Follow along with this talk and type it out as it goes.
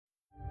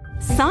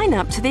Sign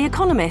up to The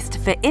Economist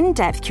for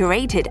in-depth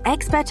curated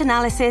expert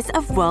analysis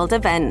of world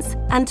events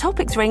and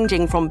topics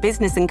ranging from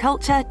business and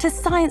culture to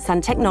science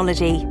and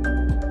technology.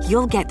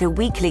 You'll get the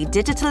weekly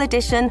digital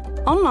edition,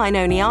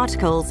 online-only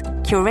articles,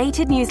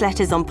 curated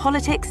newsletters on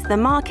politics, the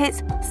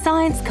markets,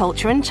 science,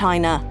 culture and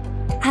China,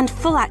 and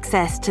full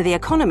access to The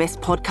Economist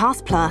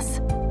Podcast Plus.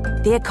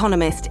 The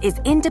Economist is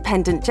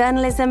independent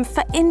journalism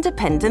for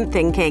independent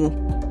thinking.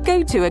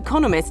 Go to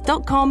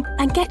economist.com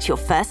and get your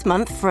first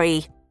month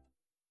free.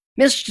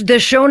 Missed the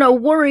show? No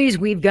worries.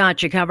 We've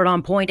got you covered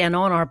on point and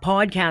on our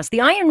podcast. The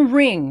Iron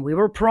Ring, we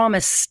were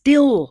promised,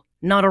 still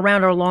not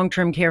around our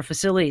long-term care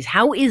facilities.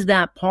 How is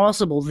that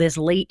possible this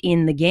late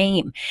in the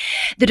game?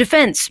 The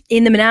defense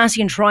in the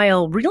Minassian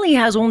trial really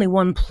has only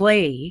one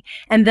play,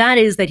 and that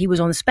is that he was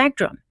on the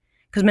spectrum.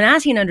 Because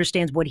Minassian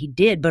understands what he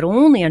did, but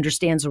only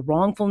understands the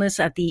wrongfulness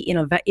at the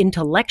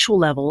intellectual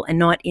level and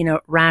not in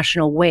a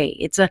rational way.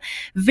 It's a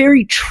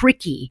very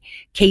tricky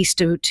case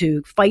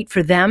to fight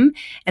for them,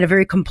 and a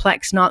very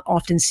complex, not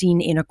often seen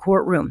in a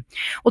courtroom.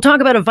 We'll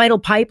talk about a vital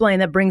pipeline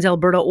that brings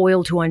Alberta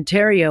oil to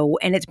Ontario,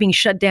 and it's being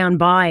shut down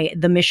by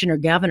the Michigan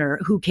governor.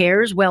 Who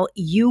cares? Well,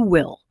 you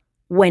will,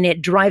 when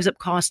it drives up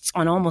costs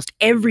on almost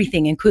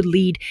everything and could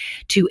lead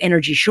to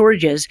energy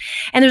shortages.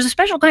 And there's a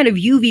special kind of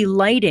UV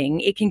lighting.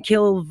 It can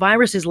kill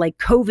viruses like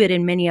COVID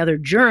and many other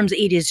germs.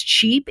 It is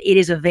cheap. It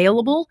is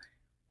available.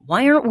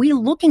 Why aren't we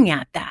looking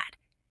at that?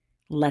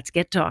 Let's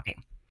get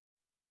talking.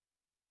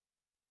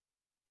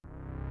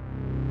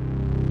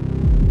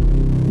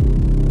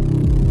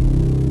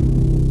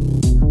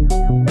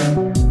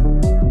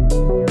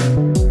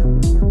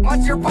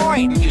 What's your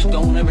point? You just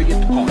don't ever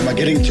get the point. Am I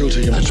getting through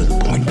to you? That's the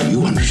point.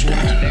 You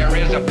understand. There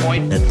is a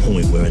point. That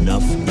point where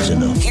enough is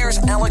enough. Here's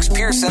Alex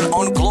Pearson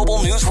on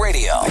Global News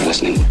Radio. I'm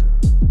listening.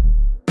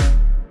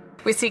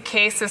 We see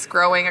cases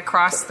growing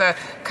across the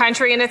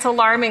country, and it's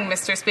alarming,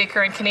 Mr.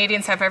 Speaker, and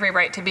Canadians have every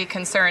right to be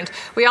concerned.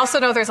 We also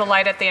know there's a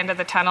light at the end of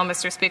the tunnel,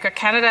 Mr. Speaker.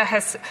 Canada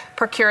has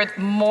procured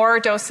more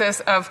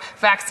doses of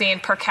vaccine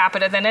per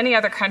capita than any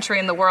other country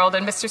in the world.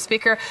 And, Mr.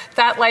 Speaker,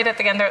 that light at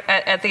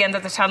the end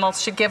of the tunnel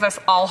should give us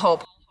all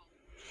hope.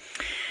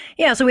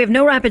 Yeah, so we have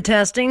no rapid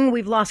testing.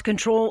 We've lost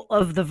control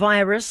of the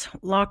virus.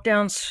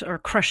 Lockdowns are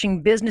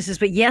crushing businesses.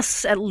 But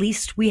yes, at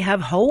least we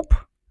have hope.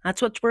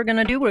 That's what we're going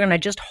to do. We're going to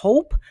just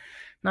hope.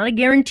 Not a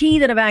guarantee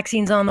that a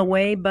vaccine's on the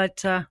way,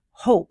 but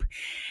hope.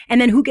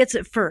 And then who gets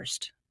it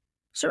first?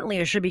 Certainly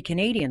it should be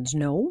Canadians,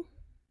 no?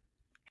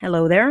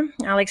 Hello there.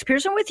 Alex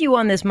Pearson with you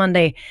on this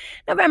Monday,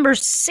 November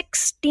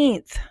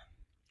 16th.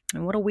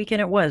 And what a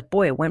weekend it was.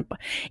 Boy,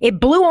 it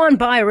blew on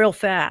by real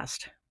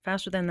fast.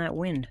 Faster than that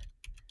wind.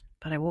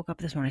 But I woke up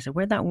this morning. I said,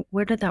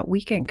 where did that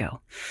weekend go?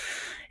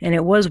 And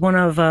it was one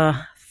of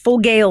full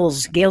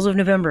gales of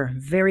November.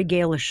 Very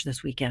galish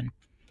this weekend.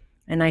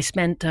 And I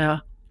spent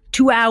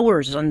 2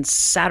 hours on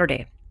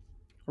Saturday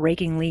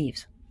raking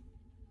leaves.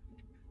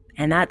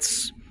 And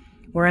that's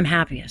where I'm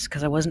happiest,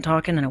 because I wasn't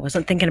talking and I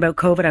wasn't thinking about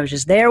COVID. I was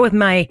just there with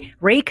my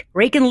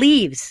raking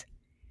leaves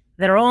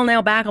that are all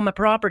now back on my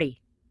property.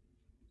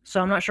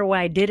 So I'm not sure why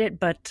I did it,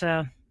 but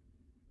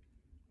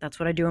that's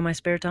what I do in my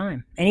spare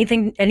time.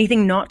 Anything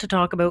not to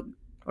talk about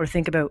or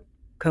think about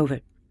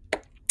COVID.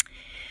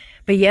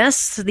 But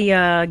yes,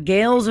 the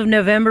gales of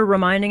November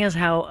reminding us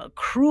how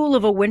cruel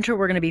of a winter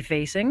we're going to be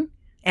facing,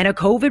 and a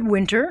COVID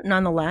winter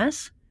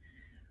nonetheless,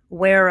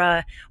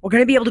 where we're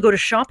going to be able to go to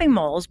shopping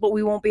malls, but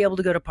we won't be able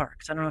to go to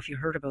parks. I don't know if you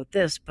heard about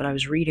this, but I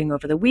was reading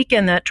over the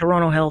weekend that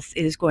Toronto Health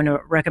is going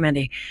to recommend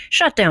a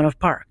shutdown of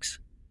parks,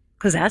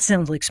 because that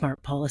sounds like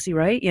smart policy,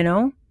 right? You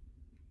know?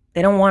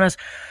 They don't want us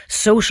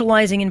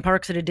socializing in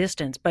parks at a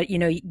distance, but, you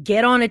know,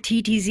 get on a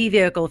TTZ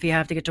vehicle if you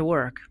have to get to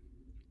work.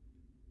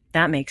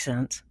 That makes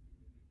sense.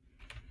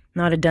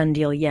 Not a done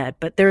deal yet,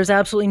 but there's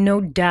absolutely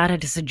no data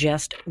to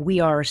suggest we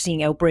are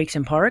seeing outbreaks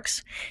in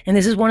parks. And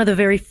this is one of the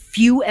very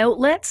few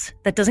outlets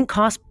that doesn't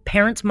cost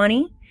parents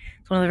money.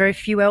 It's one of the very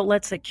few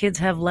outlets that kids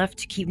have left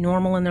to keep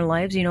normal in their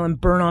lives, you know, and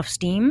burn off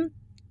steam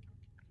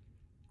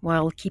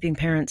while keeping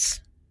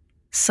parents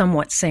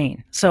somewhat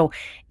sane. So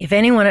if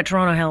anyone at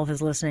Toronto Health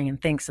is listening and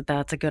thinks that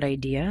that's a good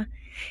idea,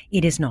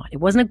 it is not.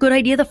 It wasn't a good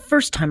idea the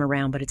first time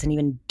around, but it's an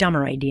even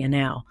dumber idea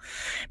now.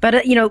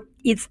 But, you know,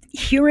 it's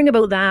hearing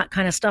about that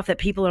kind of stuff that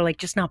people are like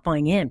just not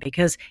buying in,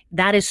 because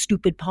that is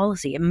stupid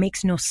policy. It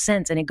makes no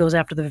sense, and it goes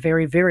after the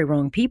very, very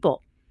wrong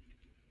people.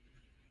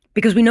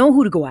 Because we know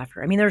who to go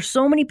after. I mean, there are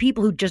so many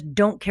people who just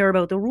don't care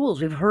about the rules.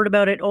 We've heard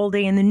about it all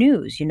day in the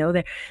news. You know,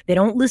 they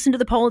don't listen to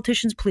the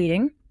politicians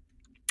pleading.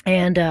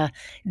 And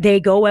they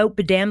go out,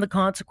 bedam the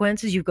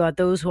consequences. You've got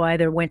those who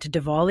either went to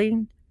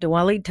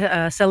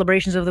Diwali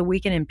celebrations of the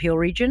weekend in Peel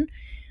Region.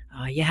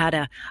 You had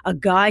a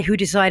guy who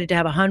decided to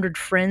have 100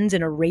 friends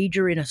in a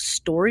rager in a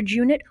storage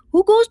unit.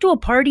 Who goes to a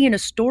party in a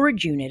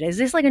storage unit? Is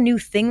this like a new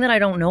thing that I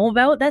don't know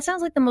about? That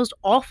sounds like the most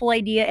awful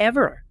idea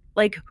ever.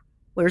 Like,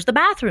 where's the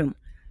bathroom?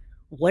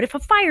 What if a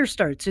fire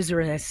starts? Is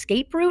there an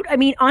escape route? I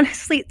mean,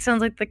 honestly, it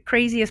sounds like the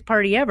craziest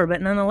party ever,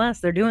 but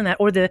nonetheless, they're doing that.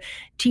 Or the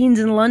teens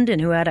in London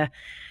who had a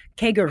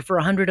kegger for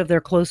 100 of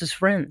their closest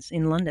friends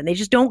in London. They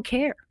just don't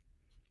care.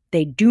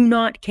 They do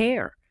not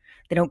care.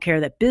 They don't care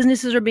that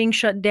businesses are being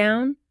shut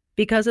down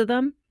because of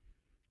them.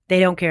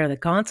 They don't care the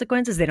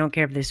consequences. They don't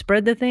care if they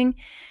spread the thing.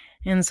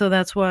 And so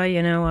that's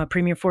why,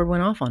 Premier Ford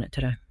went off on it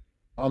today.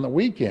 On the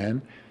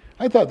weekend,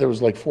 I thought there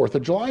was like 4th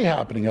of July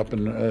happening up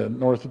in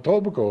north of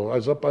Etobicoke. I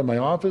was up by my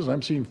office and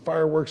I'm seeing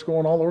fireworks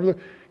going all over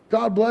there.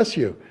 God bless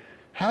you.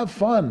 Have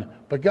fun.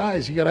 But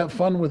guys, you got to have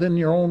fun within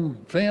your own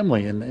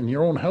family and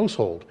your own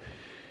household.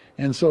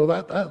 And so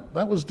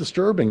that was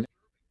disturbing.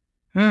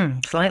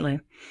 Slightly.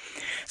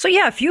 So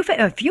yeah, a few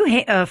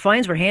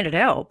fines were handed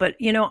out, but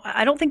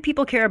I don't think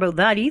people care about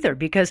that either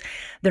because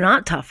they're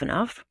not tough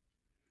enough.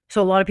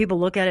 So a lot of people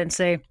look at it and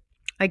say,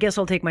 I guess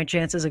I'll take my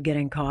chances of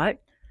getting caught,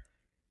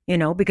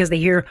 because they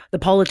hear the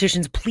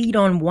politicians plead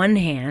on one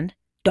hand,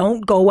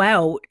 don't go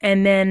out.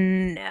 And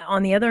then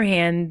on the other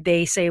hand,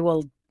 they say,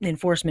 well,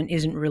 enforcement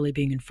isn't really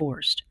being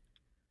enforced.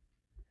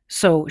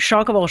 So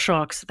shock of all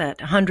shocks that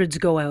hundreds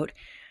go out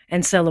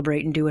and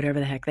celebrate and do whatever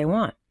the heck they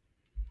want.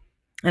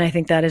 And I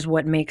think that is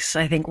what makes,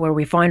 where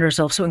we find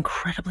ourselves so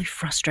incredibly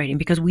frustrating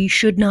because we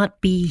should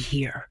not be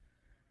here.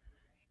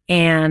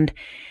 And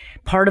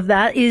part of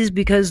that is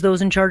because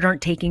those in charge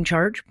aren't taking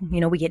charge.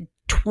 We get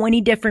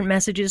 20 different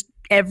messages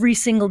every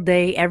single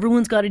day.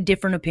 Everyone's got a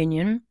different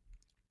opinion.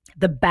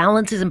 The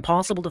balance is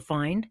impossible to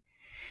find.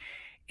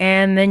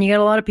 And then you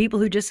got a lot of people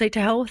who just say,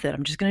 to hell with it.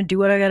 I'm just going to do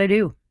what I got to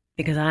do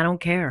because I don't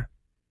care.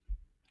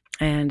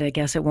 And I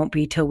guess it won't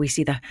be till we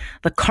see the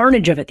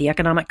carnage of it, the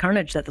economic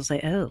carnage, that they'll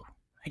say, oh,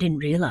 I didn't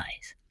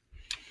realize.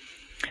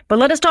 But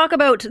let us talk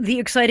about the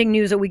exciting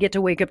news that we get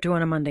to wake up to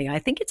on a Monday. I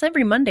think it's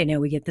every Monday now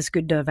we get this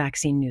good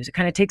vaccine news. It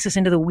kind of takes us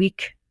into the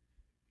week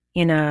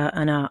in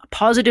a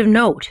positive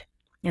note.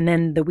 And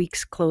then the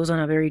weeks close on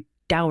a very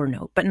dour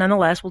note. But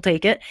nonetheless, we'll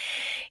take it.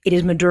 It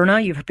is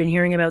Moderna. You've been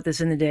hearing about this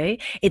in the day.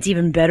 It's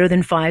even better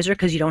than Pfizer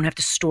because you don't have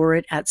to store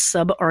it at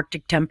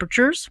subarctic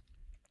temperatures.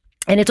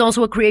 And it's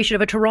also a creation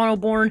of a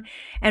Toronto-born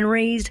and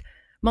raised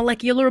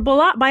molecular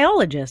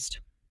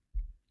biologist.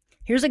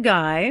 Here's a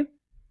guy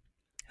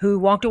who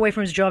walked away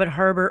from his job at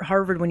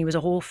Harvard when he was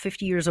a whole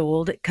 50 years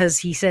old because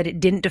he said it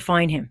didn't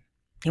define him.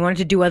 He wanted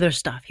to do other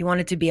stuff. He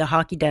wanted to be a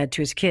hockey dad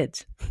to his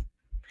kids.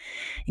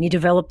 And he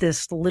developed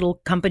this little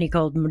company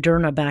called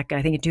Moderna back,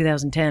 I think, in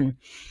 2010.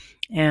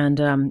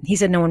 And he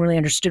said no one really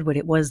understood what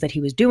it was that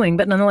he was doing.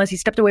 But nonetheless, he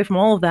stepped away from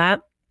all of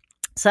that,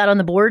 sat on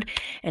the board.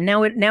 And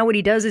now what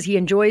he does is he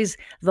enjoys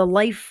the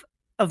life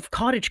of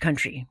cottage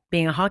country,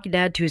 being a hockey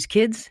dad to his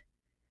kids,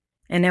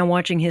 and now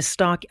watching his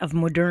stock of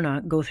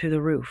Moderna go through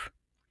the roof.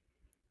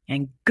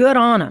 And good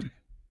on him.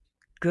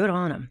 Good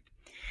on him.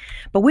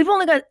 But we've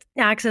only got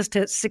access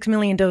to 6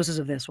 million doses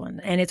of this one.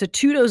 And it's a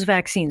 2-dose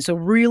vaccine. So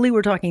really,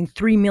 we're talking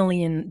 3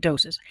 million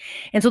doses.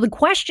 And so the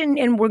question,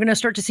 and we're going to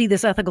start to see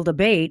this ethical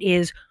debate,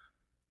 is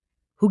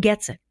who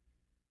gets it?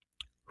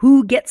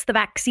 Who gets the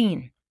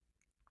vaccine?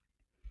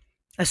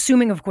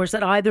 Assuming, of course,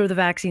 that either of the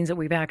vaccines that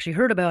we've actually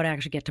heard about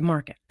actually get to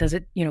market. Does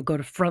it, go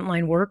to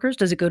frontline workers?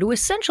 Does it go to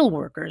essential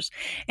workers?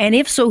 And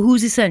if so,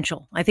 who's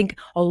essential? I think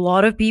a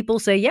lot of people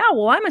say, yeah,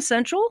 well, I'm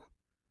essential.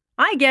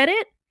 I get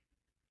it.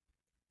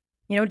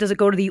 Does it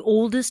go to the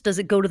oldest? Does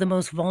it go to the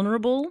most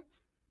vulnerable?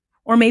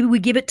 Or maybe we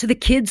give it to the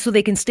kids so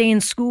they can stay in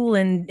school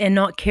and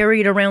not carry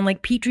it around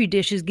like Petri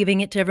dishes,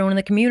 giving it to everyone in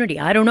the community.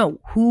 I don't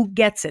know. Who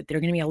gets it? There are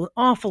going to be an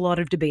awful lot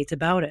of debates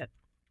about it.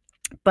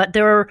 But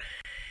there are,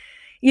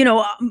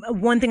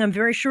 one thing I'm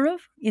very sure of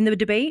in the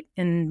debate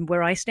and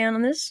where I stand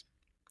on this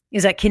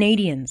is that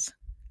Canadians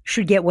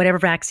should get whatever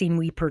vaccine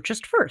we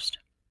purchased first.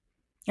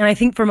 And I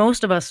think for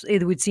most of us,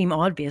 it would seem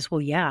obvious,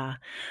 well, yeah,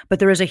 but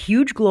there is a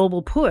huge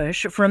global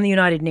push from the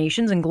United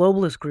Nations and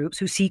globalist groups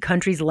who see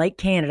countries like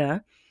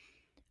Canada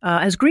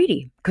as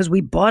greedy because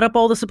we bought up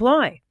all the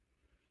supply.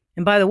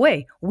 And by the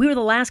way, we were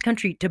the last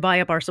country to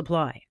buy up our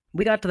supply.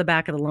 We got to the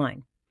back of the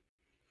line.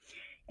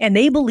 And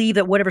they believe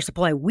that whatever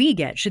supply we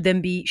get should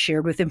then be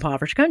shared with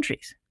impoverished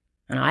countries.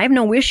 And I have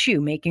no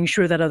issue making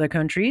sure that other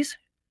countries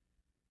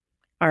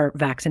are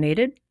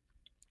vaccinated,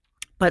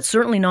 but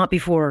certainly not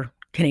before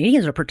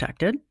Canadians are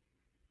protected.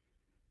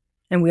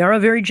 And we are a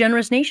very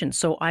generous nation,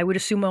 so I would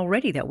assume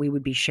already that we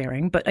would be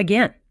sharing. But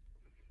again,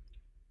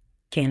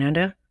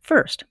 Canada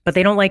first. But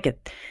they don't like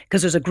it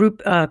because there's a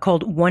group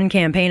called One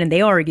Campaign, and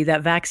they argue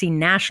that vaccine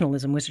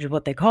nationalism, which is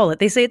what they call it,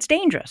 they say it's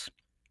dangerous.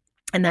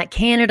 And that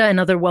Canada and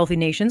other wealthy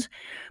nations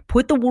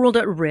put the world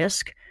at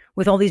risk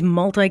with all these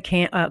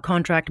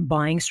multi-contract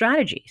buying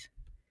strategies.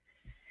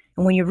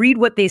 And when you read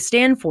what they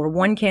stand for,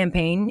 One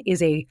Campaign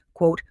is a,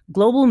 quote,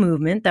 global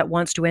movement that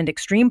wants to end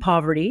extreme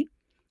poverty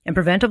and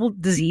preventable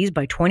disease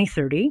by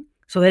 2030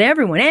 so that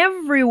everyone,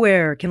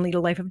 everywhere can lead a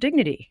life of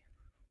dignity.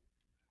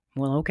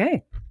 Well,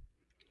 okay.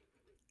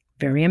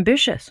 Very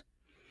ambitious.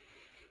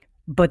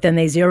 But then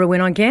they zero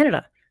in on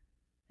Canada.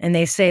 And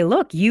they say,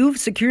 look, you've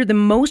secured the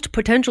most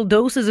potential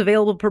doses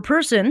available per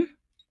person.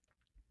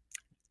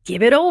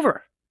 Give it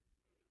over.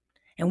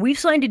 And we've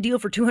signed a deal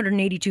for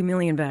 282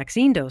 million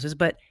vaccine doses,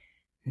 but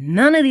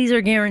none of these are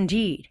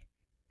guaranteed.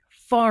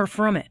 Far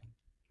from it.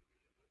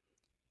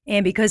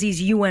 And because he's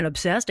UN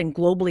obsessed and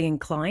globally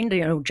inclined,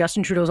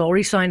 Justin Trudeau's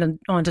already signed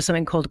on to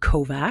something called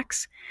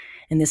COVAX.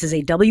 And this is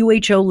a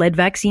WHO-led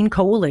vaccine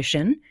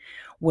coalition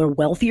where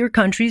wealthier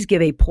countries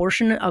give a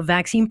portion of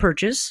vaccine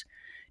purchase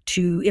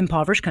to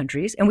impoverished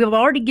countries. And we've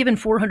already given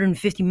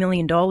 $450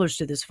 million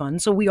to this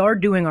fund, so we are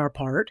doing our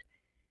part.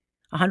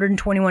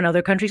 121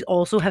 other countries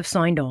also have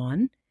signed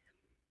on,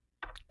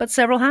 but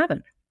several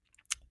haven't.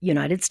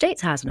 United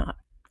States has not.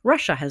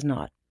 Russia has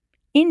not.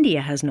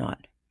 India has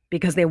not,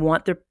 because they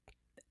want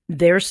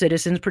their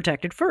citizens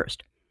protected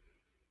first.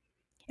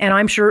 And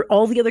I'm sure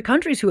all the other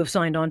countries who have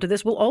signed on to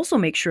this will also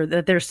make sure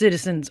that their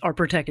citizens are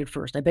protected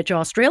first. I bet you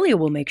Australia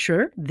will make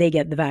sure they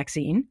get the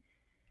vaccine.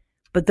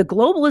 But the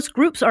globalist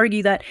groups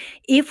argue that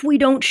if we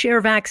don't share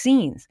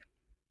vaccines,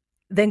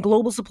 then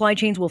global supply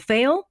chains will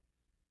fail.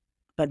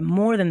 But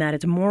more than that,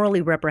 it's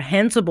morally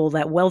reprehensible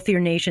that wealthier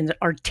nations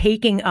are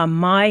taking a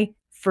my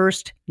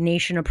first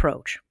nation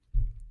approach.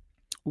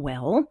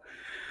 Well,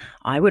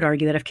 I would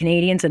argue that if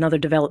Canadians and other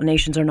developed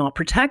nations are not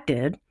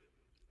protected,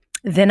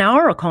 then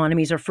our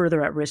economies are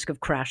further at risk of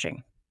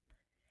crashing.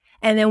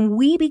 And then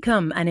we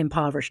become an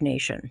impoverished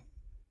nation.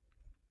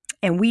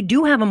 And we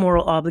do have a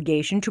moral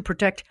obligation to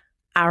protect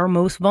our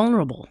most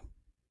vulnerable.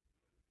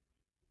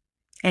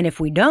 And if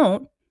we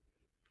don't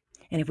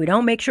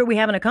make sure we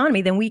have an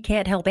economy, then we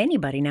can't help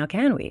anybody now,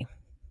 can we?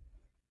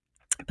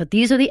 But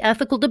these are the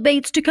ethical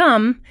debates to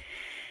come.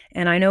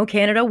 And I know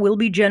Canada will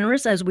be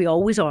generous, as we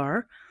always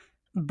are.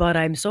 But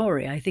I'm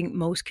sorry, I think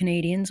most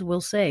Canadians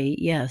will say,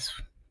 yes,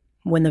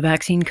 when the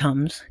vaccine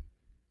comes,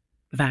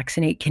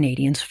 vaccinate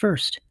Canadians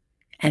first.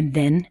 And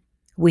then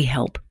we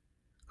help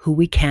who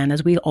we can,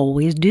 as we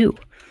always do.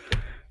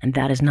 And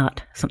that is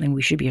not something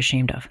we should be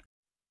ashamed of.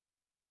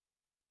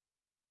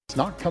 It's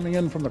not coming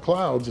in from the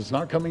clouds. It's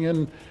not coming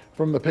in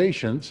from the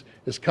patients.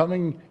 It's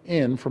coming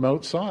in from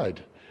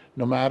outside.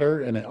 No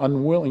matter, and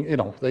unwilling,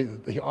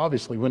 they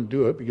obviously wouldn't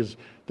do it because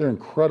they're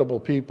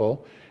incredible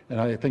people. And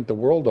I think the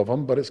world of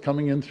them, but it's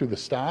coming in through the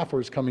staff or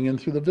it's coming in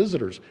through the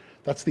visitors.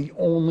 That's the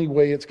only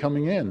way it's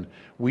coming in.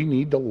 We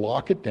need to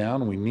lock it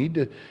down. We need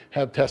to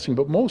have testing.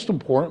 But most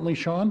importantly,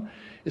 Sean,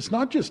 it's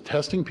not just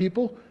testing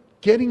people,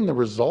 getting the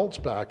results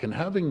back and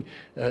having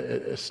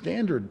a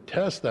standard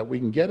test that we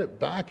can get it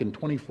back in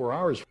 24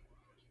 hours.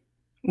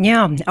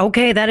 Yeah,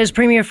 okay, that is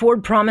Premier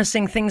Ford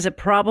promising things that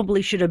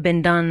probably should have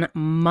been done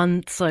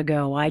months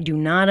ago. I do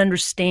not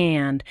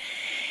understand.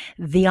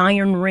 The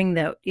iron ring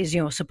that is,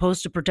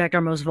 supposed to protect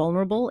our most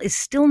vulnerable is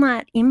still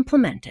not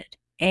implemented.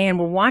 And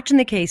we're watching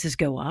the cases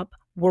go up.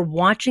 We're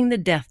watching the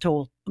death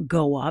toll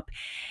go up.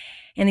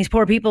 And these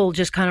poor people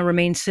just kind of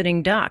remain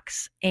sitting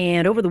ducks.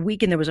 And over the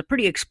weekend, there was a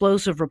pretty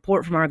explosive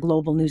report from our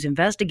Global News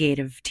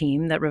investigative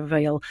team that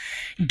revealed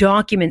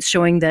documents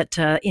showing that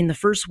in the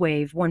first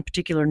wave, one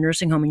particular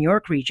nursing home in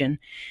York region,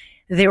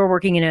 they were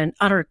working in an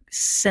utter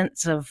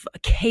sense of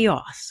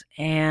chaos.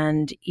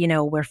 And,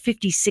 where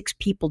 56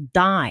 people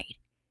died.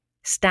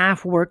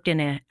 Staff worked in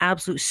an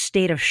absolute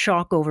state of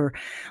shock over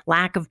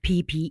lack of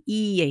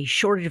PPE, a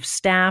shortage of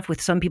staff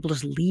with some people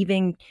just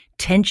leaving,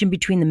 tension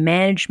between the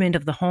management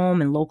of the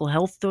home and local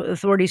health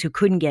authorities who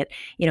couldn't get,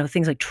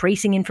 things like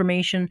tracing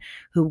information,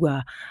 who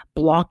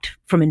blocked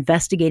from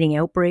investigating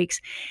outbreaks.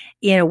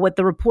 What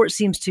the report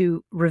seems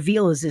to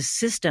reveal is this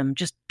system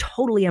just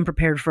totally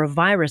unprepared for a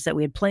virus that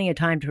we had plenty of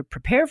time to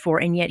prepare for,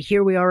 and yet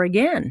here we are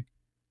again.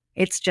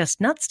 It's just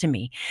nuts to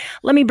me.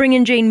 Let me bring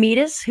in Jane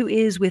Meadus, who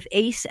is with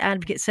ACE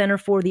Advocate Center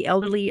for the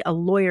Elderly, a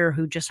lawyer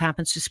who just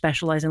happens to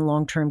specialize in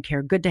long-term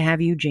care. Good to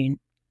have you, Jane.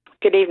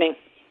 Good evening.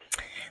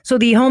 So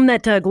the home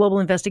that Global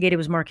investigated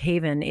was Mark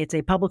Haven. It's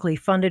a publicly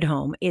funded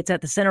home. It's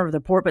at the center of the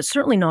report, but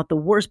certainly not the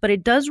worst. But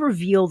it does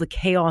reveal the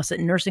chaos that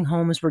nursing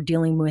homes were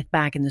dealing with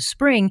back in the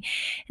spring.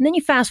 And then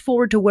you fast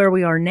forward to where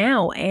we are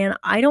now, and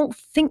I don't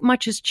think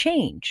much has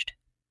changed.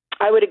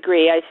 I would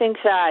agree. I think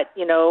that,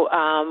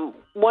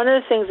 one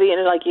of the things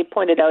that, like you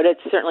pointed out, it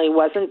certainly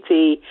wasn't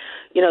the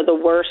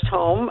worst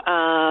home.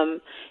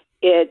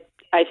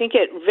 I think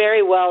it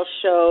very well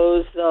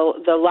shows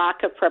the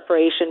lack of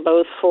preparation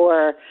both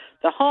for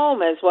the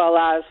home as well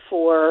as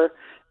for,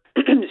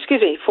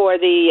 for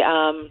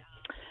the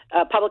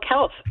public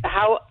health,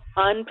 how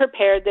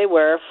unprepared they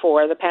were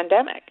for the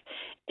pandemic.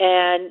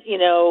 And,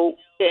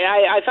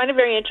 I find it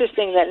very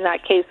interesting that in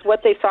that case,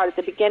 what they thought at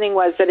the beginning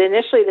was that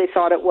initially they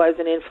thought it was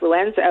an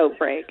influenza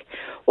outbreak.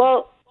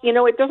 Well,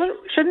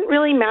 it shouldn't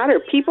really matter.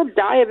 People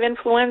die of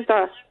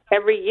influenza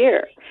every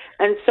year.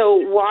 And so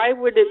why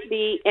would it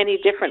be any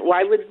different?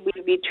 Why would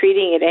we be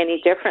treating it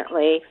any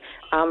differently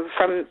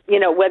from,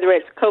 whether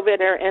it's COVID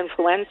or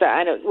influenza?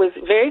 And it was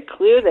very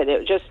clear that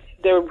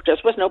there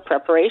just was no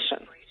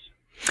preparation.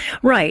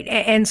 Right.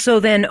 And so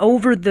then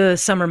over the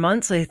summer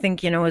months, I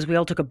think, as we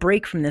all took a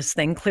break from this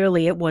thing,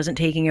 clearly it wasn't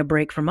taking a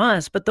break from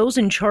us, but those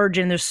in charge,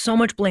 and there's so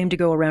much blame to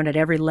go around at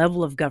every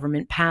level of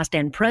government, past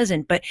and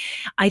present. But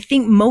I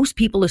think most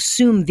people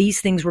assume these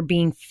things were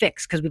being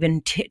fixed because we've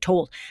been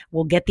told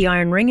we'll get the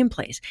iron ring in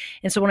place.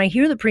 And so when I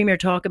hear the premier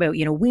talk about,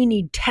 we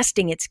need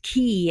testing, it's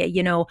key,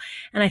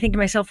 and I think to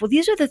myself, well,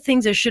 these are the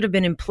things that should have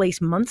been in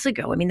place months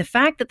ago. I mean, the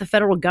fact that the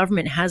federal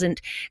government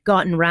hasn't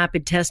gotten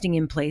rapid testing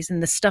in place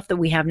and the stuff that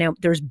we have now,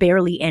 there's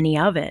barely any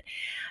of it,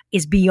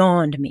 is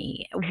beyond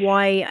me.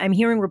 Why I'm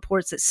hearing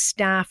reports that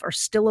staff are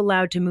still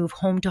allowed to move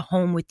home to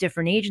home with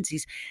different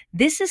agencies.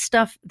 This is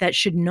stuff that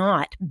should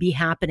not be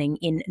happening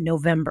in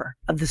November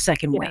of the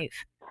second wave.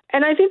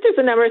 And I think there's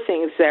a number of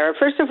things there.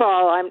 First of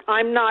all,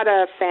 I'm not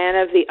a fan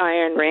of the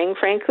iron ring,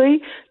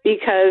 frankly,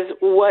 because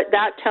what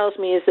that tells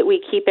me is that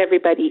we keep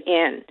everybody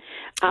in.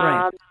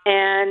 Right.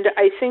 And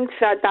I think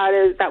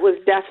that was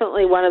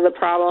definitely one of the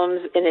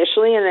problems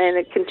initially, and then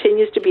it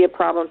continues to be a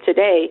problem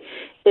today,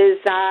 is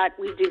that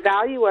we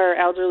devalue our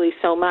elderly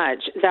so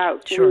much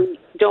that we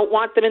don't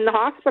want them in the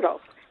hospital,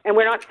 and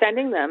we're not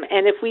sending them.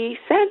 And if we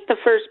sent the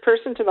first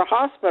person to the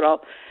hospital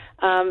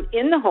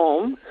in the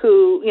home,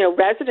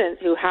 resident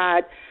who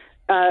had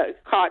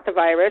caught the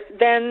virus,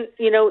 then,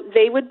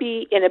 they would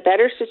be in a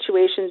better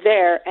situation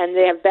there, and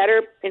they have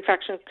better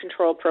infection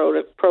control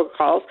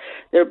protocols.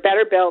 They're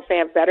better built. They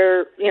have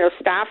better,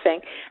 staffing.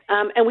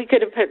 And we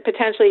could have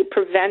potentially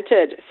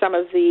prevented some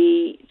of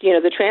the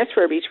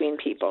transfer between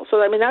people.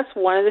 So, that's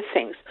one of the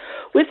things.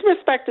 With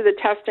respect to the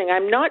testing,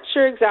 I'm not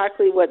sure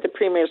exactly what the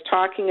Premier is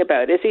talking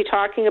about. Is he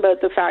talking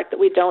about the fact that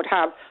we don't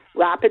have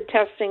rapid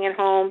testing at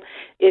home?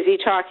 Is he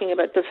talking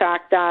about the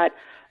fact that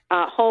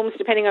homes,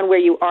 depending on where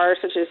you are,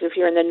 such as if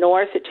you're in the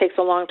north, it takes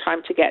a long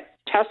time to get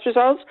test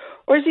results?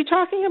 Or is he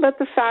talking about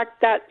the fact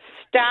that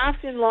staff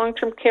in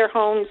long-term care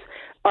homes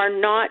are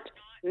not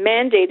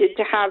mandated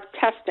to have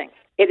testing?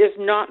 It is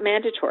not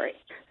mandatory.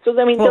 So,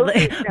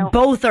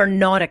 both are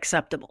not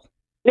acceptable.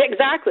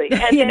 Exactly.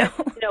 And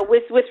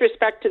with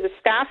respect to the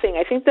staffing,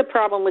 I think the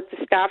problem with the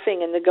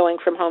staffing and the going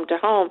from home to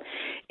home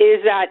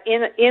is that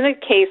in a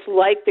case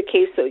like the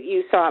case that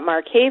you saw at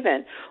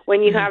Markhaven,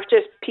 when you have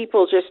just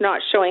people just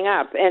not showing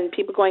up and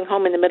people going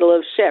home in the middle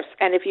of shifts,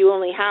 and if you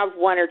only have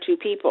one or two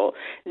people,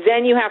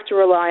 then you have to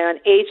rely on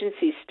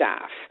agency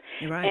staff.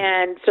 Right.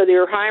 And so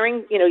you're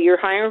hiring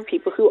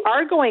people who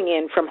are going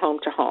in from home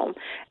to home,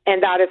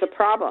 and that is a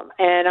problem.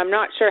 And I'm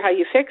not sure how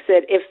you fix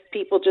it if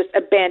people just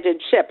abandon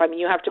ship.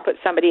 You have to put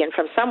somebody in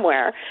from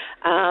somewhere,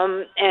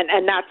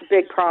 and that's a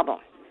big problem.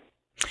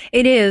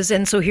 It is.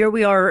 And so here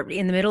we are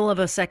in the middle of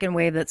a second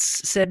wave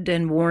that's said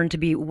and warned to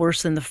be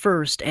worse than the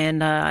first.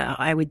 And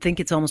I would think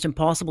it's almost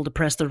impossible to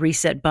press the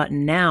reset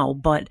button now.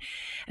 But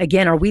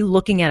again, are we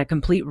looking at a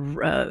complete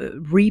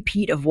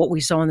repeat of what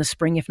we saw in the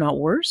spring, if not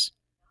worse?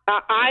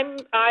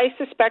 I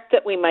suspect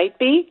that we might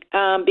be,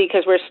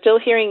 because we're still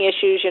hearing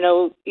issues.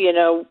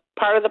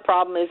 Part of the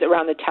problem is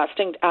around the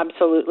testing.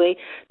 Absolutely,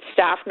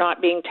 staff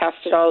not being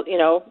tested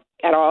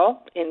at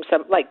all. In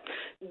some,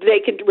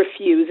 they could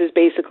refuse is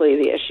basically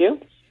the issue,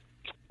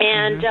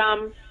 and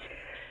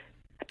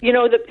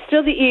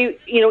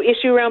the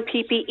issue around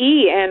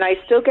PPE, and I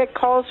still get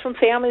calls from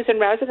families and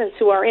residents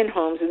who are in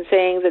homes and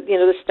saying that,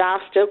 the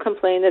staff still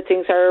complain that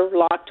things are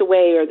locked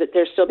away, or that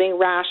they're still being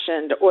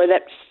rationed, or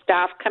that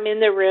staff come in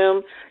the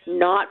room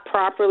not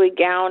properly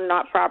gowned,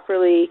 not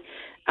properly,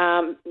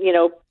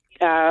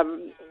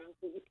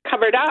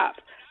 covered up.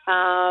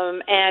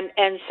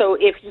 And so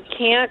if you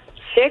can't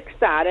fix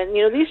that, and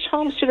these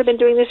homes should have been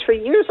doing this for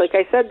years. Like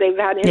I said, they've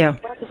had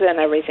influenza and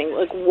everything.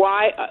 Like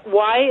why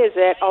is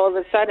it all of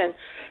a sudden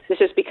this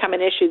has become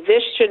an issue?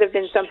 This should have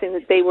been something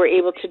that they were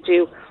able to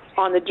do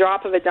on the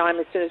drop of a dime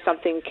as soon as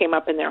something came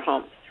up in their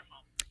home.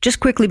 Just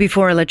quickly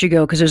before I let you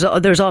go, because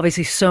there's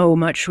obviously so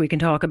much we can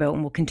talk about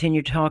and we'll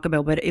continue to talk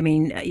about, but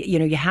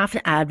you have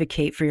to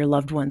advocate for your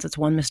loved ones. It's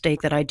one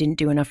mistake that I didn't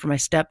do enough for my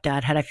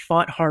stepdad. Had I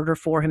fought harder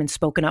for him and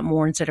spoken up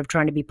more instead of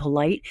trying to be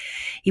polite,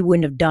 he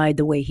wouldn't have died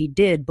the way he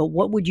did. But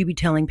what would you be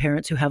telling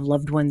parents who have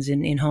loved ones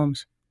in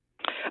homes?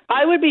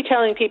 I would be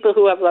telling people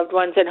who have loved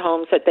ones in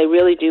homes that they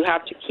really do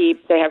have to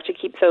keep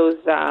those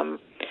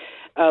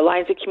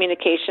lines of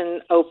communication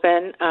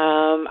open.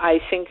 I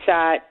think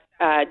that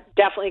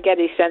definitely get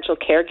essential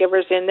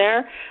caregivers in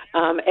there.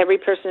 Every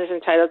person is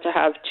entitled to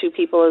have two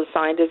people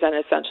assigned as an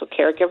essential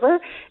caregiver.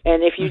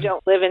 And if you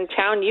don't live in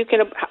town, you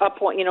can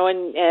appoint,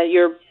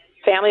 your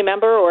family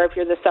member, or if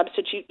you're the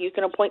substitute, you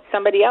can appoint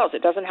somebody else.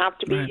 It doesn't have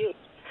to be you.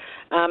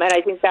 And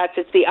I think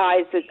it's the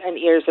eyes and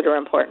ears that are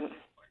important.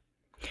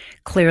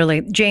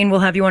 Clearly. Jane, we'll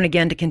have you on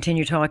again to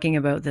continue talking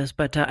about this,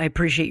 but I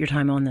appreciate your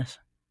time on this.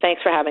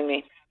 Thanks for having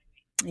me.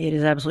 It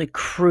is absolutely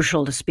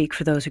crucial to speak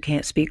for those who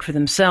can't speak for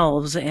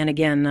themselves. And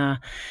again,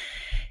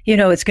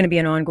 it's going to be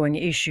an ongoing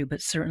issue,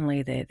 but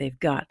certainly they've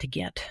got to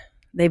get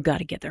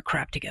their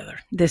crap together.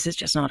 This is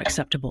just not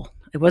acceptable.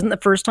 It wasn't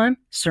the first time,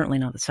 certainly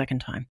not the second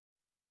time.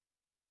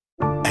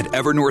 At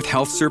Evernorth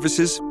Health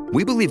Services,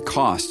 we believe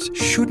costs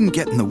shouldn't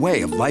get in the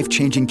way of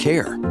life-changing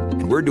care,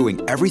 and we're doing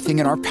everything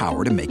in our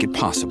power to make it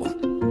possible.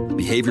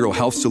 Behavioral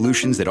health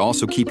solutions that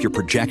also keep your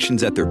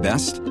projections at their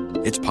best?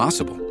 It's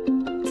possible.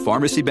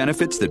 Pharmacy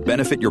benefits that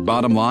benefit your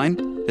bottom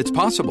line? It's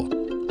possible.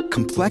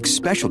 Complex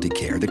specialty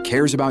care that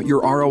cares about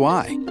your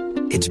ROI?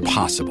 It's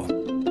possible.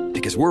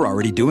 Because we're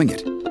already doing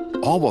it.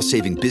 All while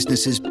saving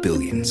businesses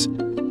billions.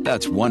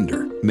 That's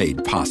Wonder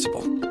made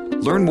possible.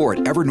 Learn more at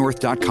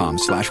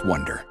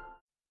evernorth.com/wonder.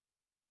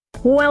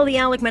 Well, the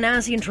Alek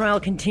Minassian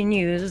trial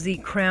continues. The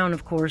Crown,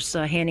 of course,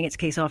 handing its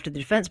case off to the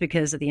defense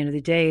because at the end of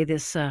the day,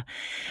 this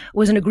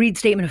was an agreed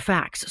statement of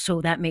facts. So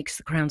that makes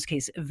the Crown's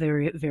case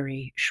very,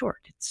 very short.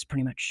 It's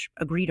pretty much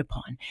agreed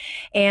upon.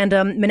 And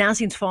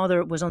Minassian's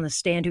father was on the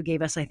stand, who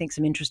gave us, I think,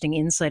 some interesting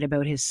insight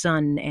about his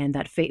son and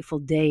that fateful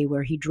day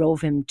where he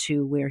drove him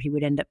to where he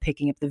would end up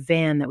picking up the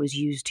van that was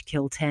used to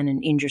kill 10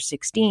 and injure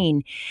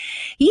 16.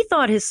 He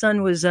thought his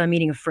son was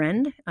meeting a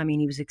friend. I mean,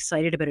 he was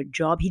excited about a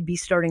job he'd be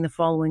starting the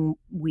following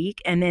week.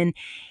 And then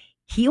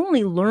he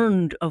only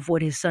learned of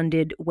what his son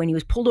did when he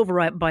was pulled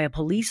over by a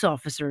police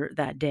officer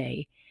that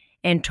day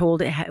and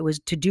told it was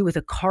to do with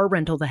a car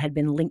rental that had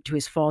been linked to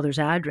his father's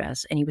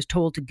address. And he was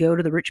told to go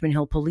to the Richmond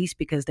Hill police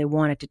because they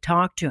wanted to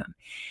talk to him.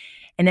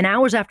 And then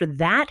hours after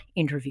that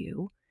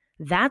interview,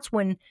 that's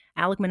when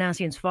Alek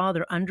Minassian's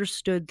father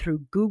understood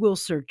through Google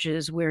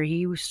searches, where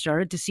he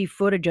started to see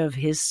footage of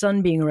his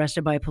son being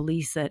arrested by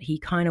police, that he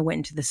kind of went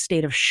into the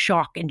state of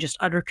shock and just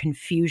utter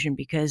confusion,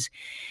 because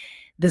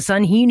the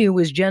son he knew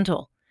was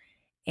gentle,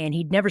 and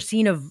he'd never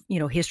seen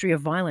a history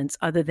of violence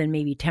other than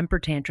maybe temper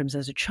tantrums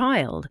as a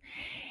child.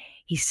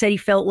 He said he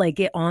felt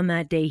like on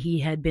that day he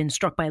had been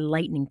struck by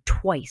lightning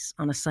twice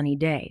on a sunny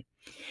day.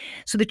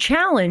 So the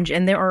challenge,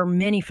 and there are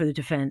many for the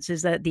defense,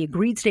 is that the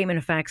agreed statement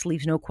of facts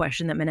leaves no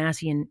question that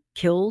Minassian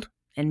killed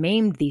and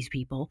maimed these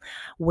people.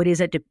 What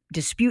is at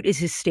dispute is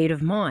his state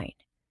of mind.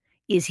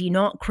 Is he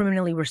not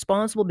criminally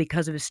responsible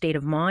because of his state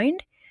of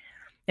mind?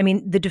 I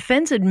mean, the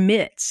defense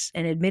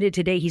admitted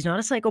today he's not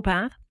a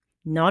psychopath,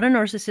 not a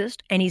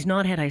narcissist, and he's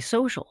not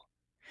antisocial.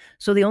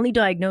 So the only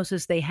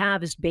diagnosis they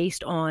have is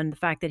based on the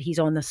fact that he's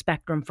on the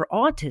spectrum for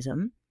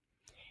autism.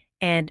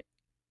 And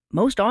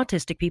most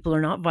autistic people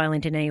are not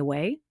violent in any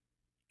way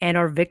and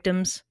are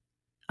victims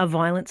of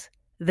violence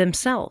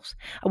themselves.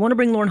 I want to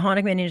bring Lorne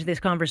Honigman into this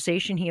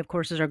conversation. He, of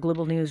course, is our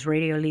Global News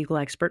radio legal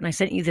expert. And I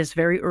sent you this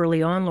very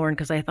early on, Lorne,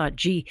 because I thought,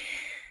 gee,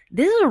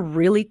 this is a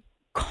really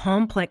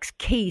complex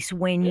case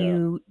when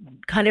you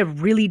kind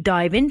of really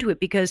dive into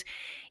it, because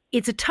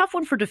it's a tough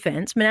one for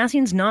defense.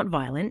 Minassian's not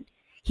violent.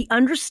 He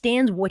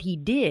understands what he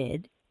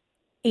did.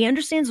 He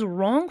understands the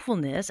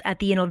wrongfulness at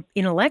the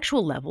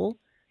intellectual level,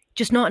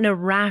 just not in a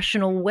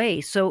rational way.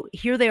 So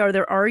here they are,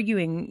 they're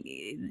arguing,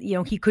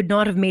 he could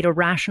not have made a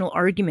rational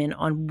argument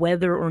on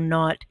whether or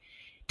not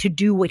to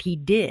do what he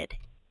did.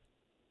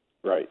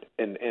 Right.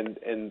 And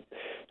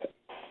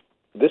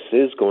this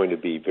is going to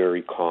be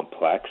very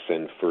complex,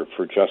 and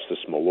for Justice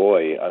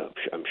Malloy,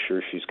 I'm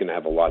sure she's going to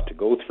have a lot to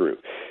go through,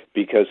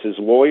 because his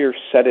lawyer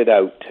set it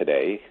out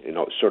today,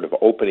 sort of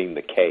opening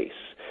the case,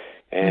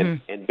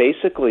 and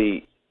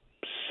basically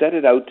set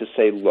it out to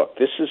say, look,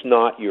 this is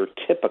not your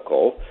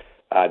typical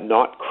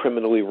not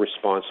criminally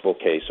responsible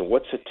case. And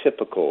what's a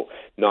typical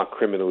not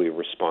criminally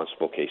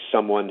responsible case?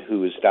 Someone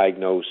who is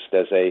diagnosed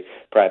as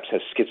perhaps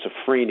has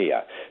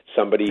schizophrenia,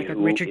 somebody like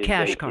who Richard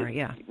Kashkar,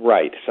 yeah.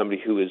 Right,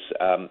 somebody who is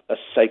a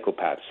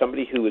psychopath,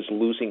 somebody who is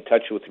losing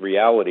touch with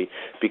reality,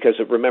 because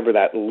remember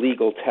that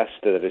legal test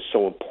that is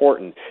so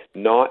important,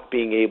 not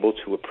being able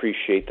to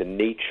appreciate the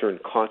nature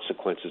and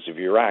consequences of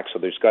your acts. So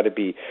there's got to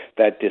be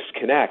that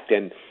disconnect.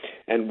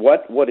 And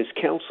what his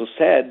counsel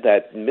said,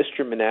 that Mr.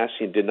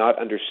 Minassian did not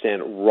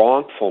understand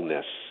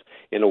wrongfulness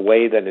in a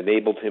way that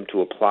enabled him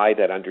to apply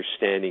that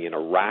understanding in a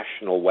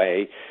rational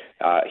way.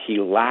 He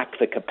lacked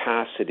the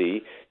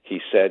capacity, he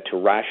said, to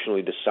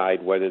rationally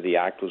decide whether the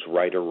act was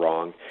right or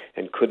wrong,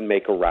 and couldn't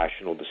make a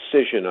rational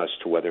decision as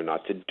to whether or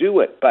not to do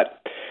it.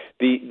 But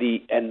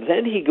and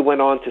then he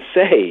went on to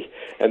say,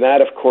 and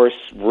that of course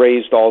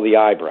raised all the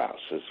eyebrows,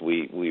 as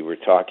we were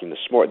talking this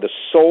morning. The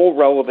sole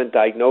relevant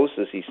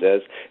diagnosis, he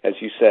says, as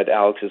you said,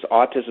 Alex, is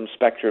autism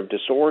spectrum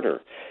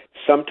disorder,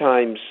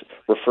 sometimes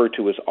referred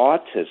to as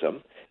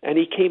autism. And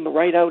he came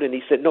right out and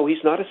he said, no,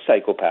 he's not a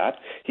psychopath.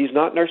 He's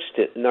not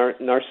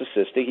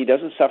narcissistic. He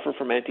doesn't suffer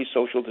from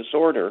antisocial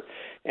disorder.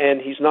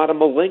 And he's not a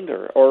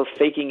malinger or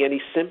faking any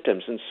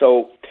symptoms. And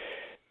so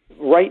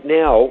right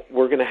now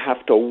we're going to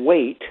have to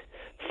wait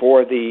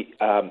for the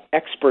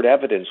expert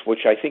evidence,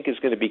 which I think is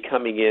going to be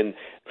coming in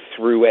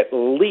through at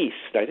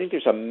least, I think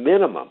there's a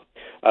minimum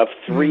of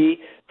 3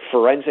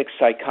 forensic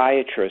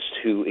psychiatrists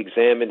who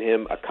examine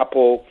him,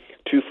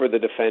 two for the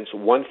defense,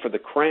 1 for the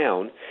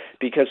Crown,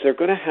 because they're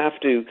going to have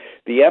to,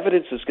 the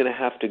evidence is going to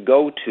have to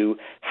go to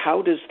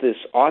how does this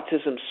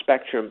autism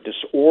spectrum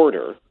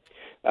disorder,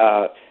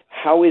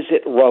 how is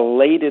it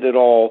related at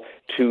all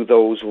to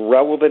those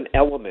relevant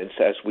elements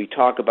as we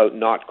talk about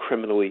not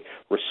criminally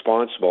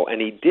responsible.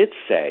 And he did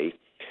say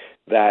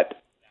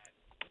that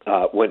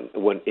when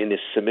in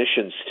his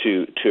submissions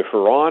to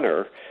Her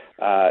Honor,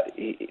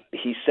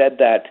 he said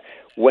that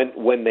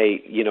when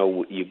they,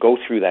 you go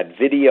through that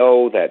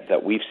video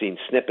that we've seen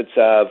snippets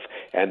of,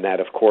 and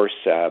that, of course,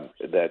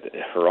 that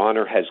Her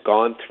Honor has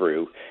gone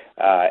through,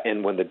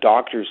 and when the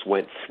doctors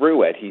went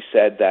through it, he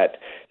said that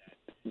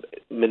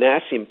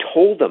Minassian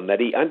told them that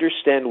he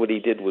understood what he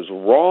did was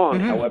wrong.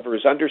 However,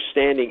 his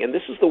understanding, and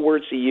this is the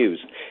words he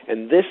used,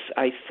 and this,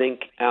 I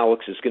think,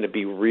 Alex, is going to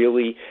be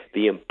really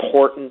the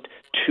important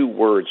 2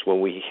 words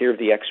when we hear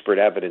the expert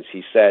evidence.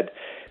 He said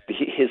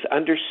his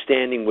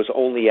understanding was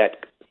only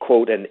at,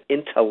 quote, an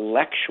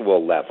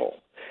intellectual level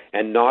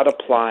and not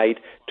applied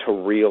to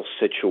real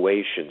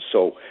situations.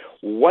 So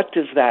what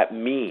does that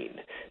mean?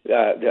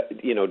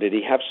 Did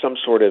he have some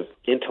sort of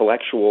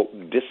intellectual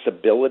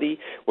disability?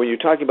 When you're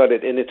talking about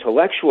it at an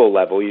intellectual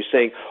level, you're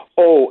saying,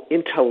 oh,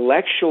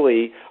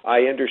 intellectually,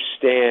 I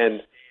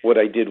understand what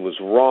I did was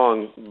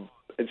wrong,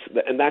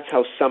 and that's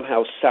how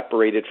somehow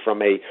separated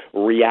from a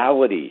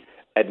reality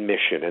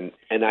admission.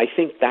 And I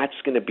think that's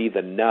going to be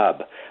the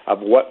nub of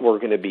what we're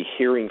going to be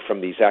hearing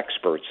from these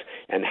experts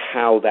and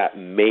how that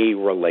may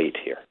relate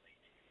here.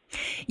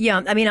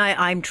 Yeah, I mean,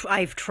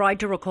 I've tried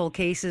to recall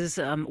cases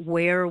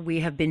where we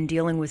have been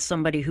dealing with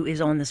somebody who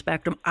is on the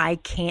spectrum. I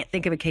can't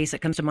think of a case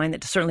that comes to mind.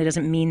 That certainly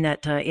doesn't mean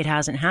that it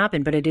hasn't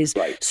happened, but it is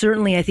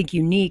certainly, I think,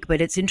 unique. But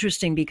it's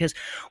interesting because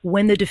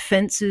when the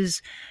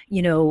defenses,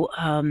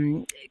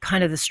 kind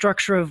of the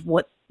structure of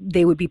what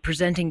they would be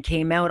presenting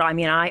came out. I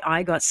mean,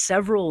 I got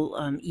several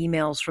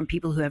emails from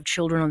people who have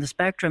children on the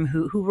spectrum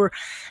who were,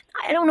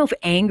 I don't know if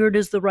angered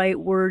is the right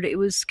word. It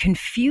was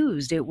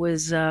confused. It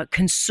was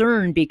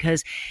concerned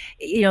because,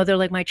 they're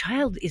like, my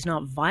child is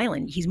not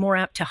violent. He's more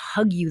apt to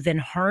hug you than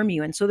harm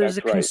you. And so there's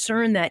a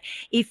concern that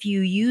if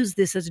you use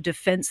this as a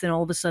defense, then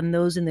all of a sudden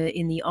those in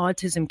the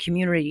autism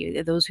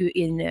community, those who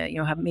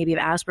have maybe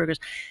have Asperger's,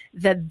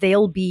 that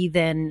they'll be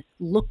then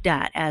looked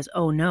at as,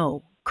 oh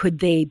no, could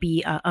they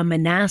be a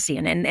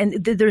Manassian?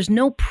 And there's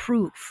no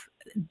proof,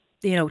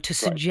 to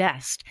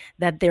suggest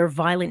that they're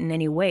violent in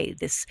any way.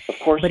 Of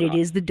course, but not.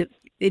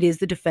 it is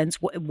the defense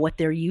what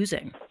they're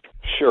using.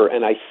 Sure,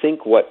 and I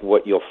think what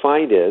you'll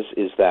find is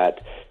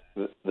that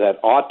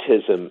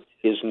autism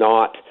is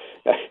not.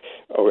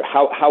 Or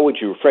how would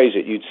you phrase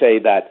it? You'd say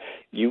that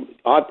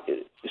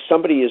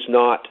somebody is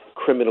not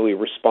criminally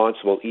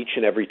responsible each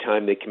and every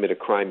time they commit a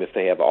crime if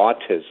they have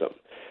autism,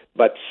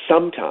 but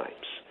sometimes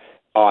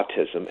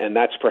autism, and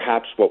that's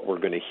perhaps what we're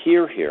going to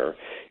hear here,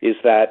 is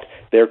that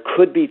there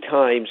could be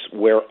times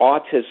where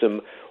autism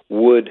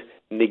would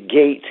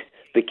negate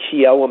the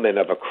key element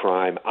of a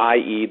crime,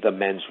 i.e. the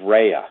mens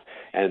rea,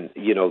 and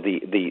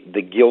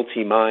the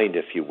guilty mind,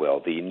 if you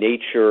will,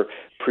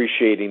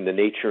 appreciating the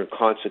nature and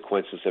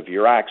consequences of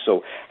your act.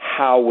 So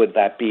how would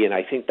that be? And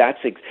I think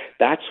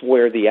that's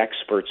where the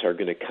experts are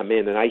going to come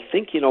in. And I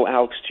think,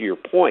 Alex, to your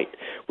point,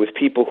 with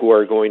people who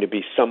are going to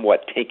be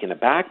somewhat taken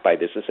aback by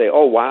this and say,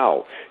 oh,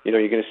 wow,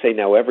 you're going to say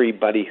now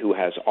everybody who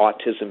has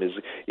autism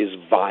is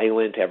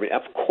violent.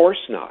 Of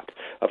course not.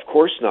 Of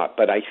course not.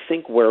 But I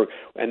think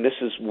and this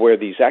is where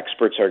these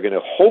experts are going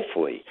to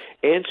hopefully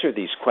answer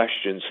these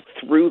questions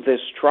through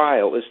this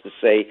trial, is to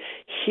say,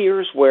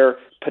 here's where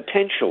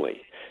potentially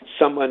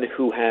someone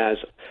who has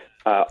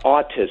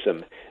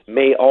autism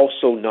may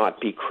also not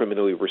be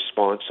criminally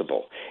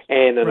responsible.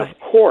 And then, of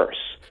course,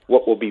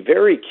 what will be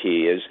very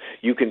key is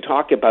you can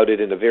talk about it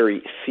in a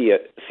very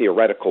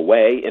theoretical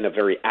way, in a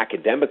very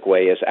academic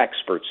way, as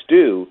experts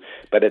do,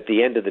 but at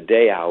the end of the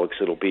day, Alex,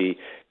 it'll be,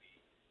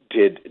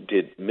 did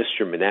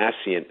Mr.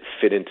 Manassian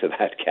fit into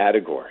that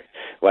category,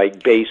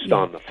 based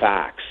on the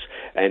facts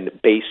and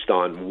based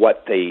on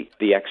what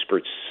the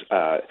experts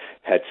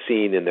had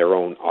seen in their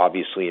own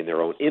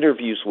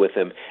interviews with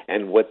him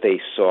and what they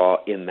saw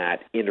in that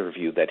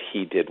interview that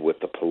he did with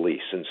the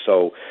police. And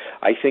so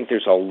I think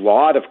there's a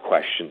lot of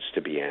questions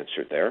to be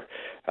answered there.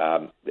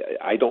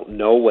 I don't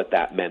know what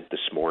that meant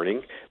this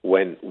morning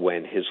when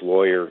his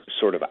lawyer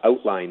sort of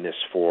outlined this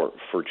for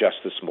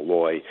Justice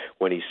Malloy,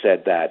 when he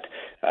said that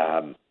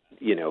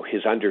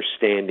his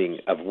understanding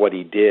of what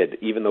he did,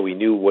 even though he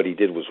knew what he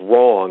did was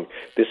wrong,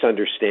 this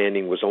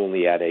understanding was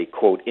only at a,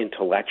 quote,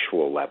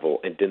 intellectual level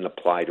and didn't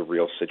apply to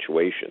real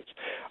situations.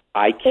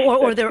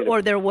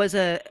 There was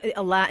a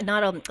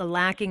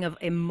lacking of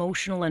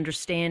emotional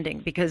understanding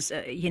because,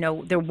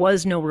 there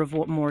was no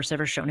remorse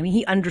ever shown. I mean,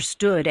 he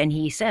understood and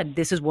he said,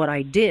 this is what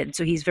I did.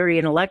 So he's very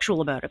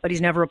intellectual about it, but he's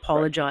never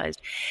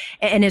apologized.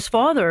 Right. And his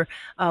father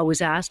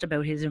was asked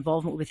about his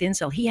involvement with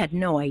Incel. He had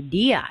no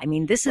idea. I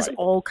mean, this is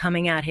all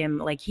coming at him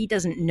like he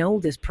doesn't know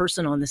this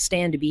person on the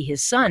stand to be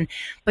his son.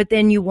 But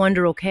then you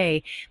wonder,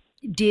 okay,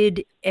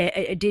 did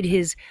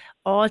his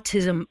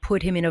autism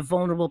put him in a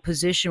vulnerable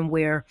position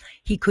where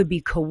he could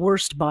be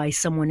coerced by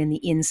someone in the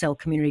incel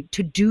community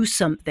to do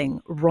something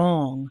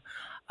wrong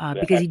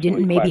because he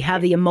didn't maybe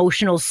have the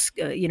emotional,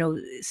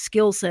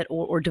 skill set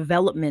or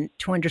development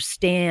to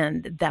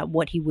understand that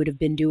what he would have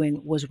been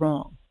doing was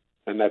wrong?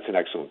 And that's an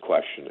excellent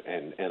question,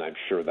 and I'm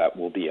sure that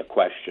will be a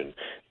question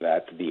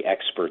that the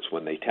experts,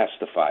 when they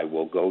testify,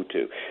 will go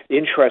to.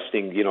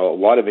 Interesting, a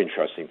lot of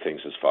interesting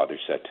things his father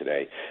said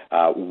today.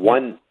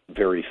 One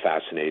very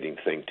fascinating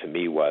thing to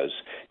me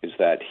is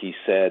that he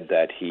said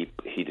that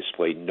he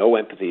displayed no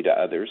empathy to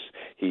others.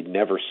 He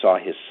never saw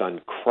his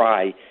son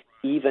cry,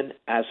 even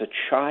as a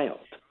child.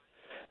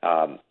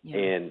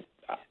 And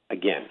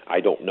again, I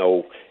don't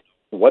know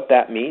what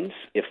that means,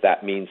 if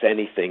that means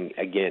anything,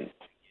 again,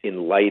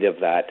 in light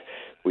of that.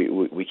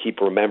 We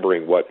keep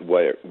remembering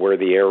where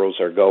the arrows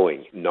are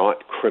going,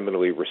 not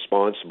criminally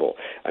responsible.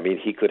 I mean,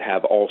 he could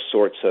have all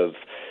sorts of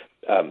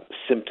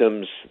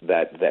symptoms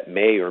that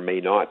may or may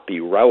not be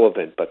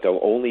relevant, but they'll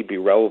only be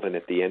relevant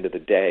at the end of the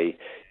day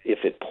if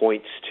it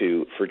points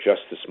to, for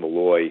Justice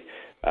Malloy,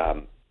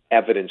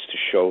 evidence to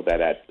show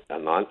that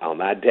on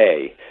that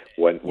day,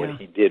 when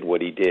he did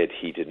what he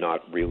did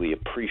not really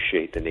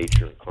appreciate the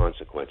nature and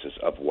consequences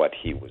of what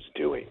he was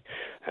doing.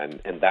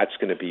 And that's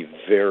going to be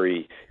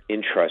very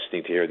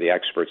interesting to hear the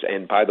experts.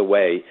 And by the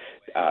way,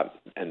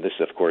 and this,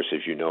 of course,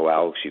 as you know,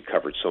 Alex, you've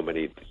covered so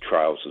many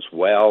trials as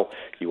well.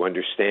 You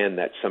understand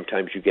that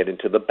sometimes you get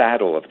into the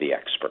battle of the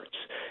experts.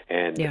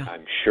 And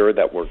I'm sure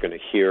that we're going to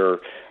hear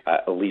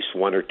at least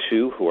one or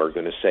two who are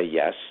going to say,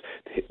 yes,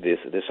 this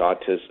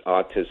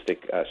autistic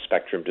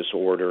spectrum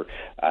disorder,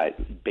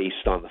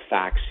 based on the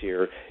facts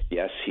here,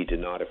 yes, he did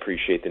not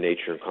appreciate the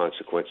nature and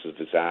consequences of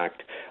his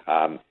act.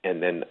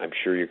 And then I'm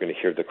sure you're going to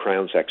hear the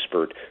Crown's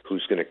expert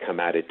who's going to come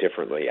at it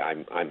differently.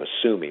 I'm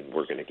assuming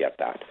we're going to get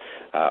that,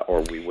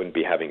 or we wouldn't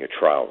be having a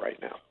trial right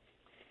now.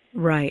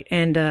 Right.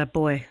 And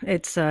boy,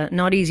 it's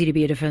not easy to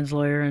be a defense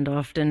lawyer, and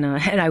often,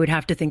 and I would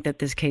have to think that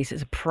this case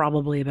is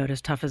probably about as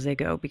tough as they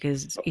go,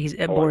 because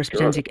Boris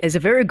Budenzik is a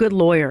very good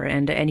lawyer,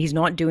 and he's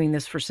not doing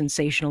this for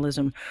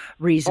sensationalism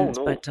reasons.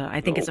 But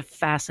I think it's a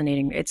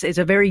fascinating, it's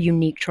a very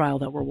unique trial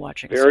that we're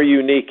watching. Very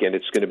unique, and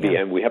it's going to be,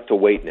 and we have to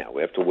wait now.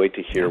 We have to wait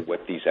to hear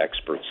what these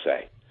experts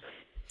say.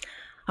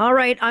 All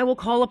right. I will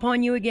call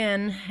upon you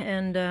again,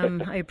 and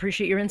I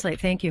appreciate your insight.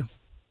 Thank you.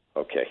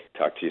 Okay,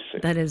 talk to you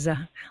soon. That is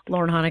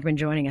Lauren Honigman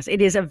joining us.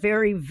 It is a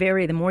very,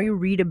 very, the more you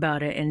read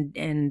about it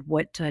and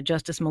what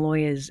Justice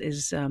Malloy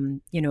is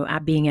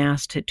being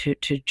asked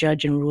to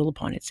judge and rule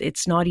upon,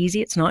 it's not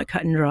easy. It's not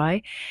cut and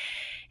dry.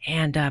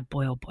 And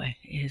boy, oh boy,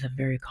 it is a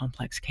very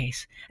complex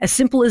case. As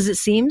simple as it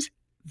seems,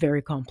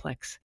 very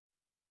complex.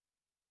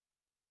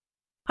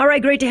 All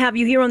right, great to have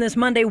you here on this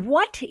Monday.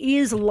 What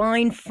is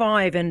Line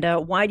 5, and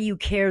why do you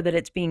care that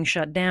it's being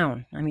shut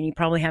down? I mean, you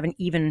probably haven't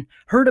even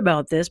heard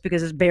about this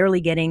because it's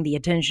barely getting the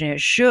attention it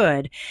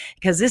should,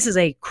 because this is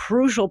a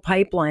crucial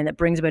pipeline that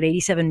brings about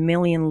 87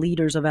 million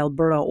liters of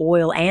Alberta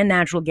oil and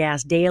natural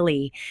gas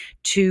daily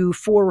to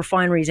 4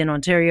 refineries in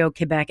Ontario,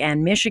 Quebec,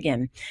 and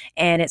Michigan.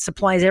 And it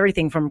supplies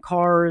everything from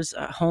cars,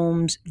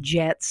 homes,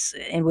 jets,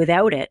 and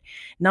without it,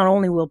 not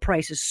only will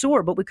prices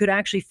soar, but we could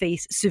actually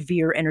face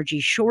severe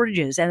energy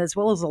shortages, and as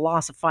well as the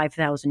loss of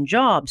 5,000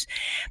 jobs.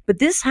 But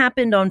this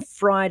happened on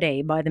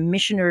Friday by the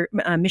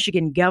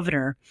Michigan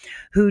governor,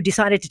 who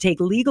decided to take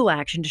legal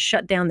action to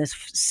shut down this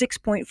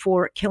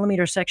 6.4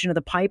 kilometer section of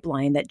the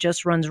pipeline that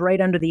just runs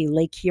right under the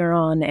Lake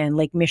Huron and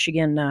Lake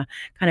Michigan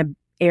kind of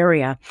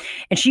area.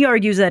 And she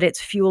argues that it's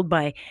fueled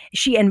by,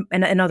 she and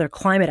other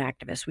climate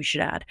activists, we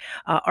should add,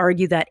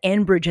 argue that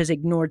Enbridge has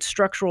ignored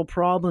structural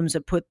problems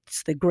that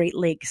puts the Great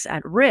Lakes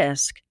at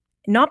risk,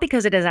 not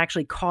because it has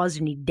actually caused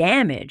any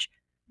damage,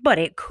 but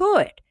it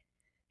could.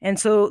 And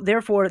so,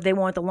 therefore, they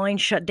want the line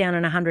shut down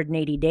in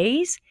 180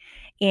 days.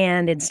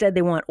 And instead,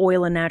 they want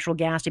oil and natural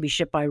gas to be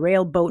shipped by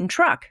rail, boat, and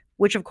truck,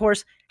 which, of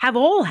course, have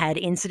all had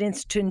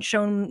incidents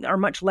shown are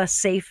much less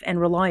safe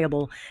and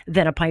reliable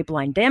than a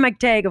pipeline. Dan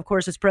McTeague, of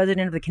course, is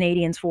president of the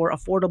Canadians for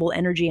Affordable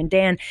Energy. And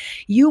Dan,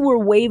 you were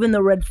waving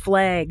the red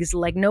flags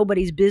like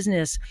nobody's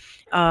business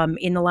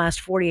in the last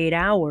 48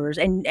 hours.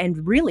 And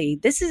really,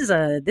 this is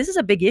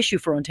a big issue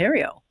for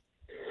Ontario.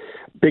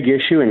 Big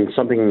issue, and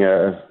something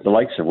the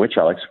likes of which,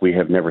 Alex, we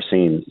have never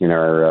seen in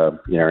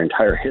our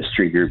entire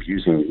history here of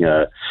using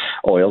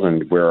oil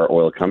and where our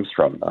oil comes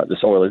from. This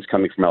oil is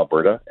coming from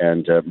Alberta,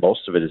 and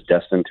most of it is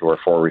destined to our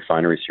 4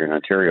 refineries here in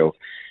Ontario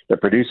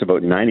that produce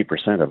about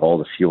 90% of all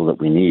the fuel that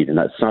we need. And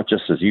that's not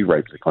just, as you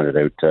rightly pointed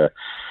out,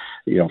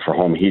 for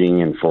home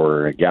heating and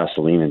for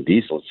gasoline and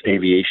diesel. It's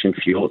aviation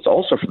fuel. It's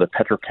also for the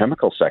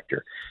petrochemical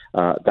sector.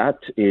 That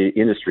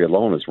industry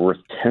alone is worth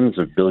tens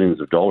of billions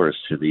of dollars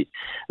to the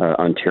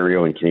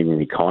Ontario and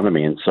Canadian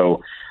economy. And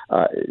so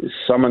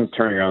someone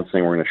turning around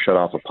saying we're going to shut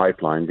off a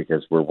pipeline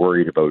because we're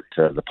worried about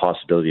the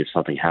possibility of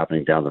something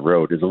happening down the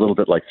road is a little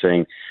bit like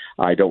saying,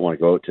 I don't want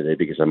to go out today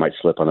because I might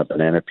slip on a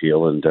banana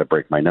peel and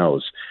break my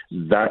nose.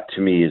 That,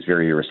 to me, is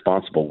very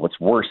irresponsible. What's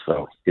worse,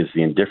 though, is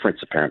the indifference,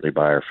 apparently,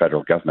 by our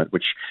federal government,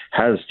 which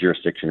has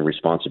jurisdiction and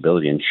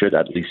responsibility and should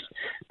at least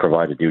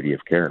provide a duty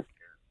of care.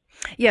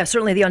 Yeah,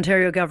 certainly the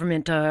Ontario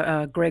government,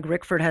 Greg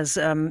Rickford has,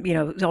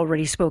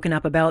 already spoken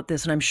up about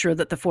this, and I'm sure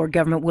that the Ford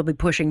government will be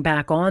pushing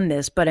back on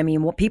this. But I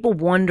mean, people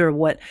wonder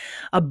what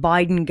a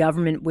Biden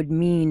government would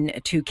mean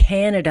to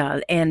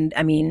Canada, and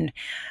I mean,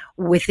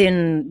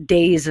 within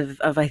days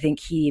of I think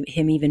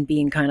him even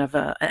being kind of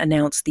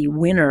announced the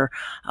winner,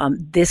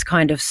 this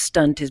kind of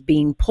stunt is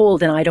being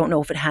pulled, and I don't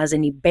know if it has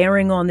any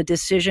bearing on the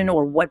decision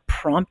or what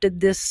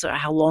prompted this, or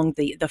how long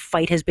the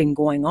fight has been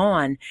going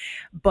on.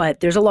 But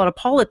there's a lot of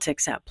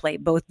politics at play,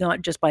 both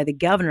not just by the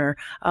governor,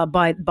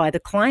 by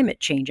the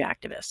climate change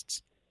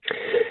activists.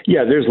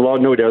 Yeah, there's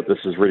no doubt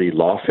this is really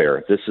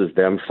lawfare. This is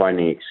them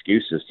finding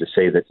excuses to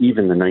say that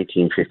even the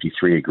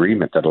 1953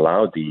 agreement that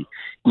allowed the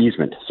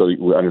easement, so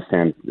you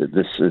understand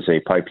this is a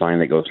pipeline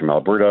that goes from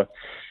Alberta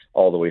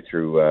all the way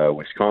through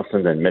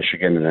Wisconsin, then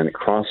Michigan, and then it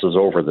crosses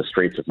over the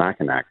Straits of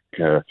Mackinac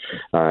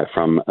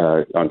from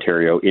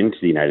Ontario into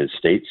the United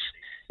States.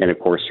 And of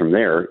course, from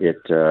there,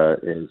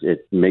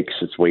 it makes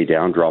its way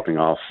down, dropping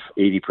off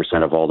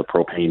 80% of all the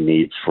propane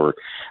needs for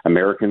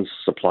Americans,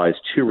 supplies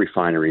 2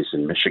 refineries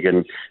in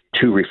Michigan,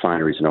 2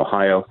 refineries in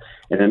Ohio,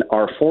 and then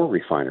our 4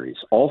 refineries,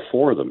 all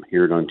 4 of them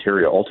here in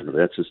Ontario.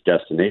 Ultimately, that's its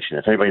destination.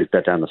 If anybody's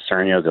been down the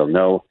Sarnia, they'll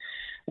know.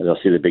 They'll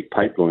see the big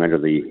pipe going under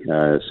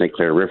the St.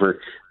 Clair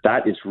River.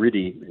 That is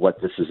really what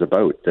this is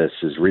about. This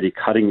is really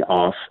cutting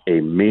off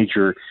a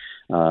major,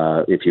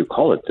 if you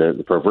call it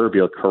the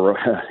proverbial,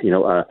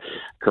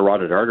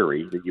 carotid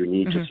artery that you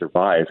need to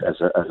survive as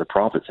a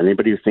province.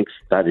 Anybody who thinks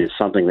that is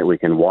something that we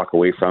can walk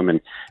away from and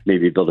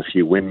maybe build a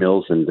few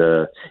windmills and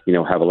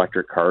have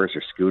electric cars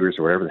or scooters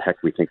or whatever the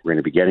heck we think we're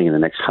going to be getting in the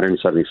next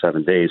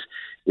 177 days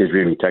is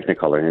really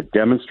Technicolor, and it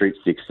demonstrates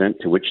the extent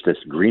to which this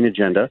green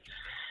agenda,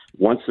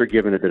 once they're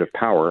given a bit of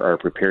power, are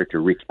prepared to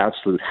wreak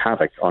absolute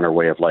havoc on our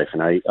way of life.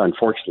 And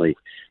unfortunately,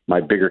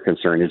 my bigger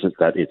concern isn't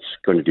that it's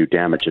going to do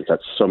damage. It's that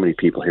so many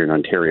people here in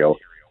Ontario,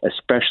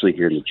 especially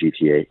here in the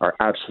GTA, are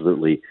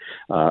absolutely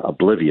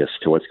oblivious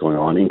to what's going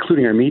on,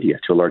 including our media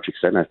to a large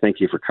extent. And I thank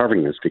you for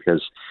covering this,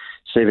 because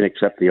save and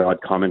except the odd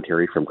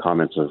commentary from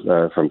comments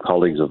from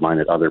colleagues of mine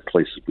at other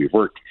places we've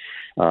worked,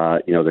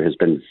 there has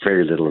been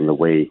very little in the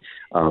way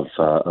of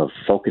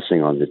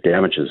focusing on the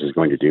damages it's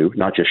going to do,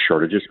 not just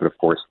shortages, but of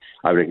course,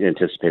 I would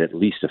anticipate at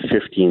least a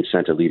 15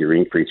 cent a litre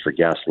increase for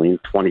gasoline,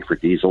 20 for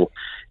diesel,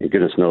 and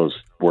goodness knows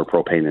where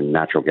propane and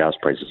natural gas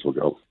prices will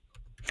go.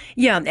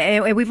 Yeah,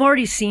 and we've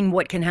already seen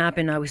what can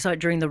happen. We saw it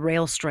during the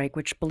rail strike,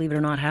 which, believe it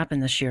or not,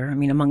 happened this year. I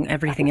mean, among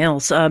everything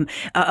else,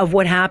 of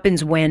what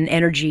happens when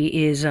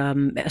energy is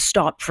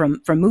stopped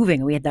from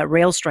moving. We had that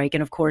rail strike,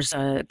 and of course,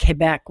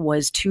 Quebec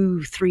was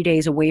 2-3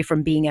 days away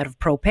from being out of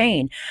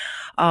propane.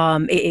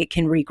 It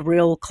can wreak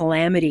real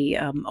calamity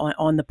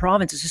on the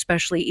provinces,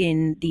 especially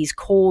in these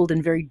cold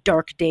and very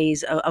dark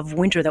days of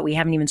winter that we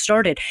haven't even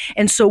started.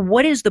 And so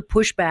what is the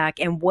pushback,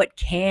 and what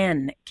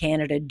can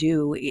Canada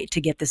do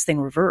to get this thing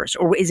reversed?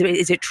 Or is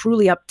it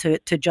truly up to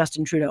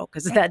Justin Trudeau?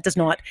 Because that does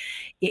not,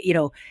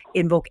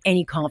 invoke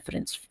any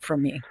confidence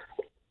from me.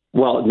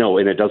 Well, no,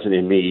 and it doesn't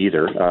in me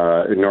either,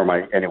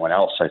 nor anyone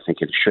else. I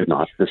think it should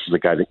not. This is the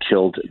guy that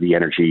killed the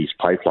Energy East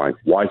pipeline.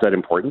 Why is that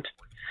important?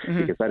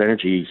 Because that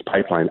Energy East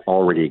pipeline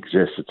already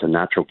exists. It's a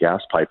natural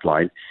gas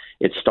pipeline.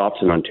 It stops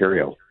in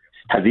Ontario.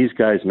 Had these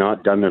guys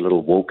not done their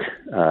little woke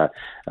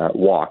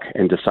walk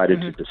and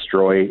decided to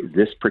destroy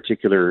this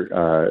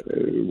particular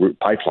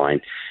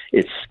pipeline,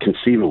 it's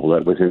conceivable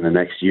that within the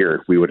next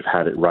year we would have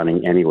had it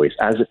running anyways.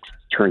 As it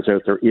turns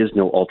out, there is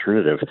no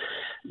alternative.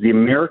 The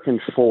American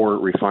 4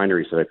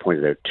 refineries that I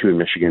pointed out, 2 in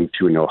Michigan,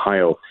 2 in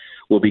Ohio,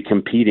 will be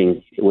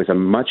competing with a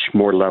much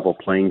more level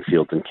playing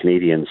field than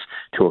Canadians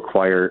to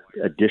acquire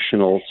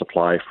additional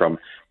supply from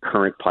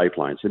current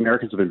pipelines. The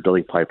Americans have been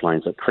building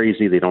pipelines like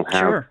crazy. They don't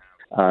have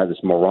this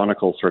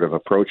moronical sort of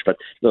approach. But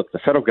look, the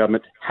federal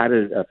government had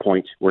a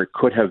point where it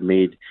could have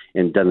made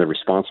and done the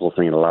responsible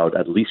thing and allowed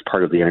at least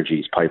part of the Energy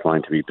East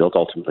pipeline to be built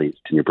ultimately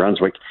to New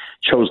Brunswick,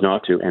 chose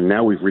not to, and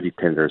now we've really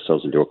pinned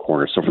ourselves into a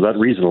corner. So for that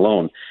reason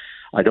alone,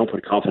 I don't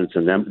put confidence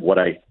in them. What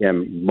I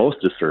am most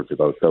disturbed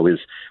about, though, is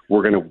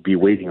we're going to be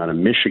waiting on a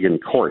Michigan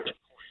court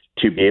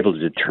to be able to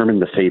determine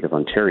the fate of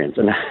Ontarians.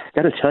 And I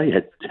got to tell you,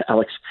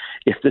 Alex,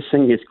 if this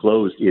thing gets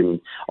closed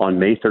on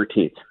May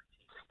 13th,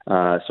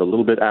 so a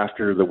little bit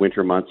after the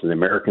winter months, and the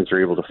Americans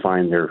are able to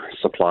find their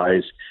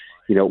supplies,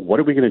 what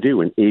are we going to do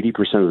when 80%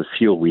 of the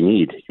fuel we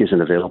need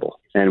isn't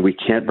available? And we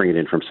can't bring it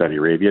in from Saudi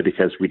Arabia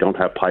because we don't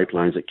have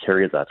pipelines that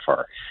carry it that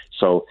far.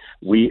 So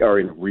we are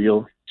in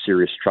real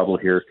serious trouble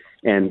here.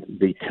 And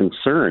the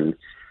concern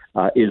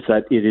is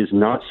that it is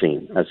not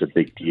seen as a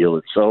big deal.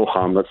 It's,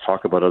 let's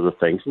talk about other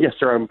things. Yes,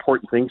 there are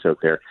important things out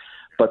there,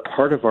 but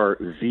part of our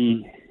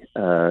V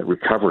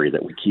recovery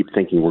that we keep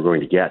thinking we're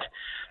going to get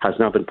has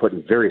now been put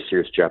in very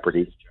serious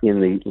jeopardy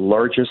in the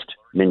largest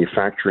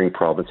manufacturing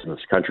province in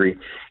this country,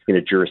 in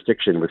a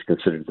jurisdiction which is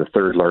considered the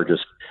 3rd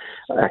largest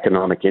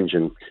economic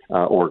engine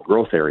or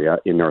growth area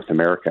in North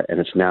America, and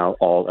it's now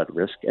all at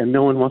risk, and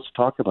no one wants to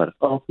talk about it.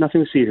 Oh,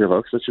 nothing to see here,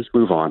 folks. Let's just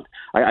move on.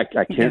 I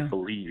can't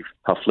believe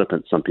how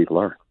flippant some people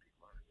are.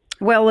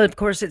 Well, of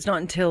course, it's not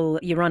until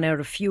you run out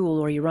of fuel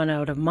or you run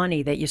out of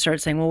money that you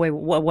start saying, well, wait,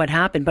 what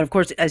happened? But of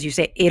course, as you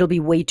say, it'll be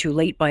way too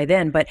late by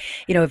then. But,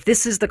 if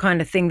this is the kind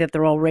of thing that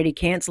they're already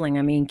canceling,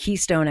 I mean,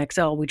 Keystone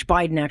XL, which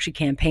Biden actually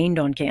campaigned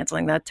on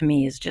canceling, that to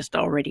me is just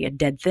already a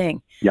dead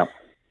thing. Yep.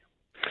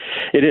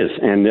 It is,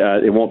 and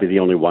it won't be the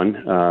only one.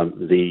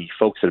 The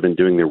folks that have been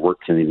doing their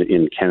work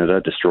in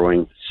Canada,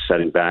 destroying,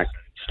 setting back,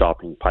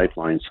 stopping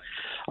pipelines,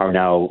 are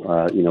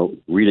now,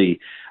 really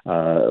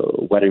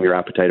whetting their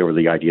appetite over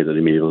the idea that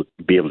they may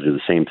be able to do the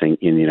same thing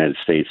in the United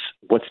States.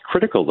 What's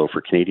critical, though,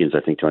 for Canadians,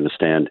 I think, to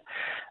understand,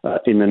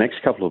 in the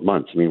next couple of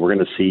months, I mean, we're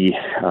going to see,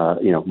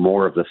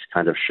 more of this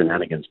kind of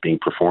shenanigans being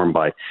performed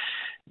by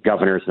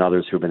governors and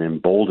others who've been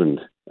emboldened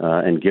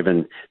and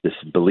given this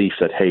belief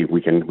that, hey,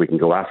 we can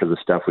go after this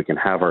stuff, we can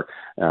have our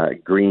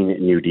Green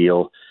New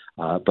Deal.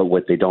 But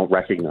what they don't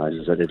recognize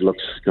is that it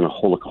looks going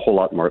to look a whole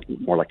lot more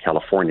like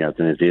California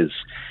than it is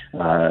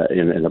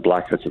in the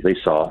blackouts that they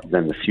saw,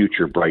 than the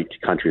future bright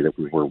country that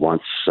we were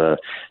once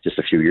just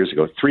a few years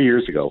ago. 3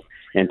 years ago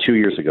and 2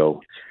 years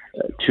ago,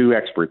 two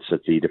experts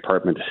at the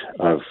Department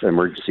of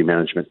Emergency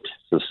Management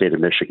in the state of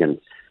Michigan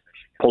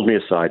pulled me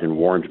aside and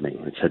warned me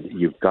and said,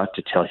 you've got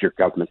to tell your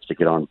governments to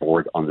get on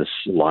board on this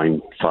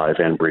Line 5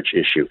 Enbridge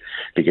issue,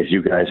 because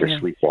you guys are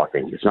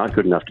sleepwalking. It's not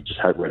good enough to just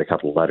write a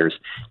couple of letters.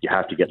 You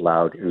have to get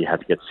loud and you have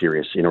to get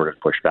serious in order to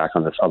push back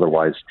on this.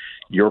 Otherwise,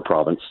 your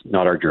province,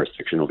 not our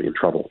jurisdiction, will be in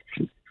trouble.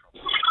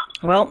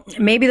 Well,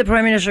 maybe the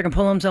Prime Minister can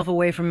pull himself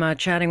away from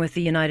chatting with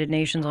the United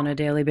Nations on a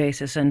daily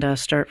basis and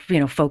start,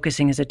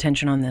 focusing his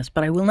attention on this.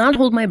 But I will not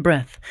hold my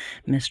breath,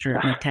 Mr.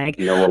 McTagg.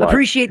 No,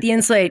 appreciate the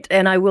insight,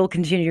 and I will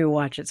continue to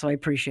watch it, so I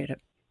appreciate it.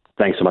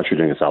 Thanks so much for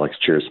doing this, Alex.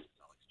 Cheers.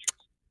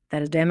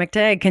 That is Dan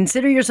McTagg.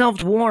 Consider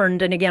yourselves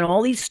warned. And again,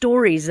 all these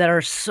stories that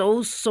are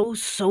so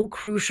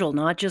crucial,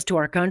 not just to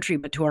our country,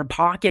 but to our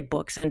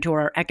pocketbooks and to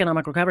our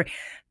economic recovery,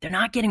 they're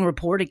not getting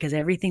reported because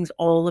everything's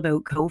all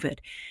about COVID.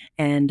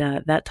 And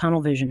that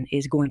tunnel vision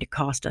is going to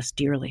cost us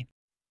dearly.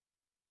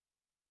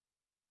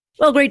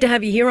 Well, great to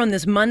have you here on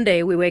this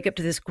Monday. We wake up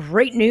to this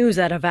great news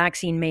that a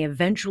vaccine may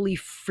eventually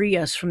free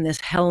us from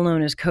this hell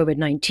known as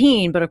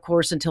COVID-19. But of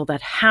course, until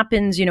that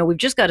happens, we've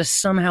just got to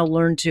somehow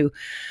learn to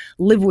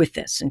live with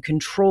this and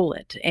control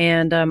it.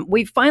 And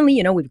we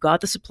finally, we've got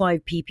the supply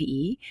of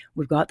PPE,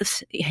 we've got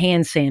the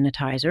hand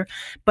sanitizer,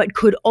 but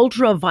could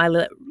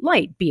ultraviolet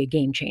light be a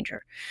game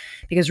changer?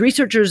 Because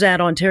researchers at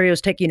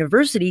Ontario's Tech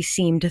University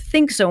seem to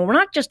think so. And we're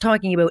not just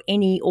talking about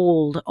any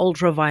old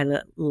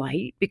ultraviolet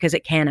light, because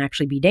it can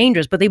actually be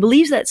dangerous, but they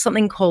believes that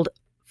something called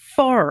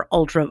far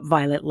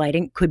ultraviolet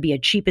lighting could be a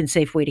cheap and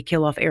safe way to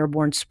kill off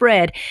airborne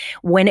spread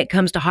when it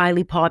comes to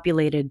highly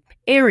populated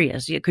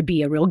areas. It could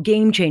be a real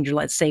game changer,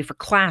 let's say, for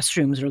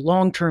classrooms or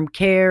long-term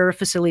care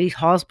facilities,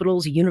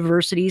 hospitals,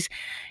 universities.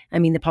 I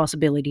mean, the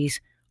possibilities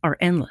are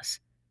endless.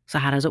 So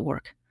how does it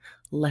work?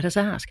 Let us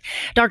ask.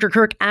 Dr.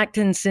 Kirk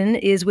Atkinson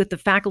is with the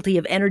Faculty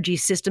of Energy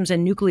Systems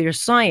and Nuclear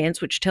Science,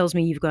 which tells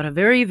me you've got a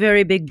very,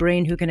 very big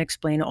brain who can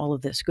explain all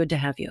of this. Good to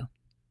have you.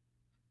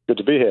 Good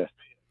to be here.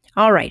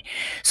 All right.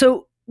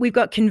 So we've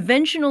got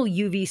conventional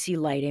UVC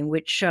lighting,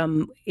 which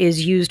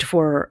is used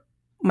for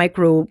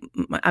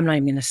I'm not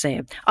even going to say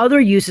it, other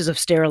uses of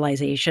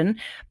sterilization,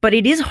 but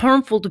it is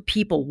harmful to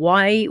people.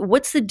 Why?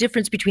 What's the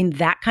difference between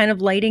that kind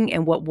of lighting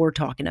and what we're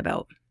talking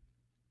about?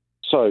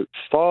 So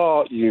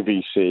far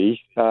UVC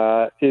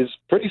is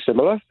pretty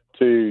similar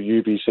to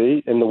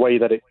UVC in the way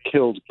that it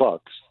kills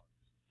bugs.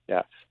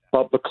 Yeah.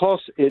 But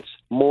because it's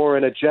more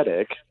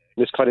energetic,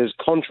 this kind of is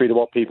contrary to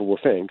what people will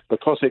think,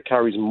 because it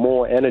carries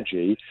more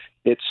energy,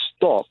 it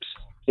stops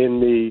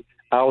in the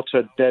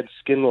outer dead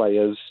skin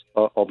layers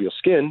of your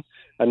skin,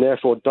 and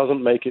therefore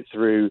doesn't make it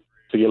through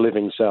to your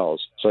living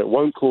cells. So it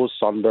won't cause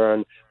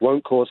sunburn,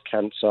 won't cause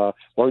cancer,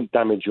 won't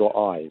damage your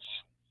eyes.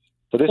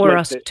 So this or makes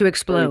us it to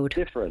explode.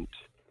 Different.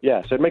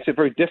 Yeah, so it makes it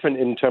very different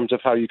in terms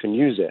of how you can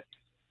use it.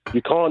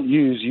 You can't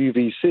use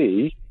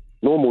UVC,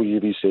 normal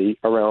UVC,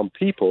 around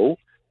people,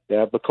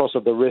 because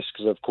of the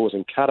risks of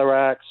causing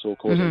cataracts or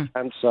causing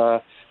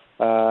cancer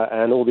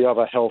and all the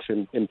other health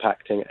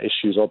impacting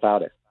issues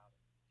about it.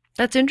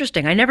 That's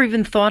interesting. I never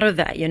even thought of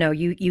that.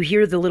 You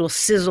hear the little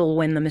sizzle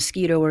when the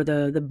mosquito or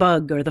the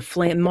bug or the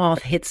flame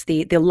moth hits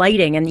the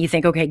lighting, and you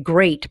think, okay,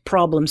 great,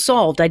 problem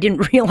solved. I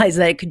didn't realize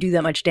that it could do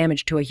that much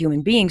damage to a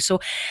human being. So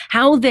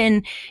how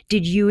then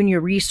did you and your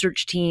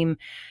research team,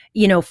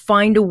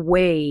 find a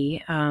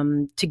way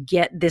to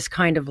get this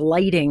kind of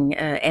lighting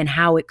and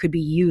how it could be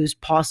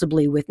used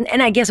possibly with,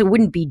 and I guess it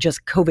wouldn't be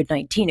just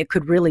COVID-19. It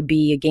could really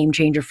be a game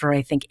changer for,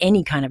 I think,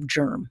 any kind of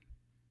germ.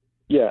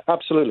 Yeah,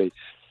 absolutely.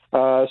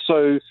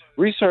 So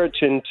research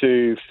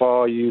into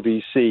far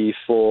UVC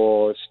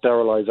for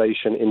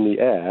sterilization in the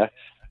air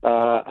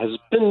has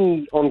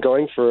been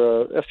ongoing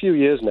for a few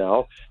years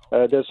now.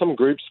 There's some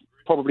groups,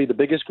 probably the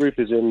biggest group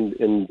is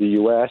in the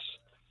US.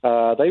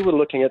 They were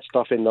looking at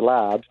stuff in the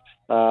lab,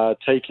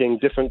 taking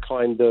different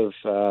kind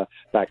of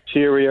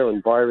bacteria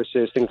and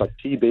viruses, things like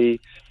TB,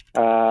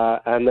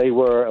 and they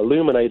were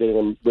illuminating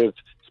them with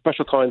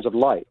special kinds of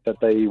light that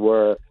they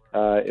were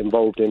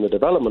involved in the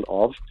development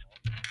of.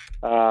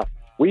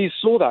 We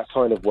saw that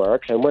kind of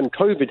work, and when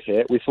COVID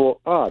hit, we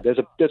thought, there's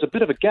a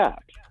bit of a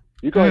gap.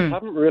 You guys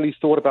haven't really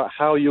thought about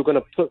how you're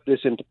going to put this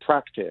into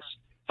practice,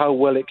 how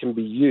well it can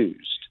be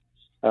used,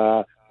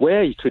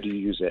 where could you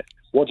use it,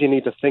 what do you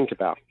need to think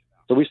about?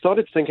 So we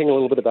started thinking a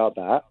little bit about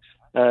that,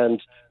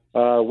 and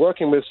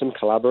working with some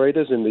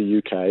collaborators in the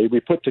UK, we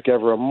put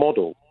together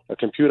a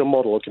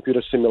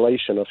computer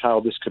simulation of how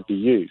this could be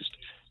used.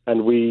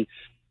 And we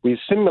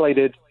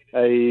simulated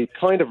a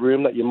kind of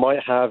room that you might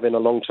have in a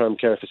long-term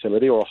care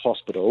facility or a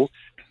hospital.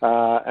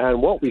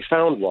 And what we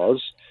found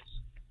was,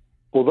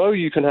 although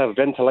you can have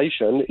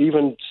ventilation,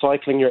 even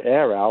cycling your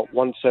air out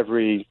once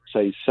every,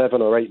 say,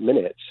 7 or 8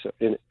 minutes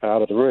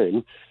out of the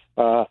room,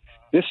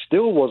 this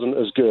still wasn't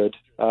as good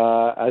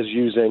as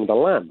using the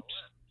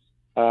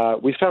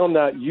lamps. We found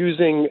that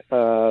using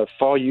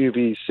far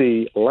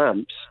UVC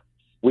lamps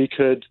we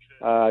could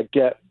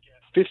get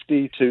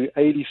 50 to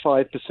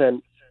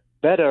 85%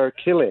 better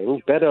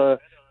killing, better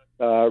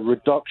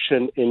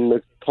reduction in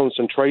the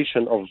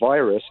concentration of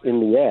virus in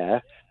the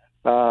air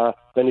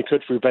than you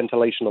could through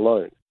ventilation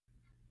alone.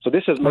 So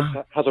this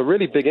has a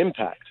really big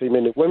impact. I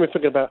mean, when we're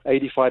talking about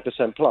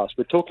 85% plus,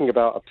 we're talking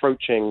about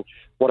approaching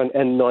what an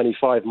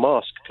N95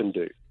 mask can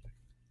do.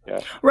 Yeah.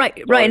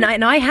 Right.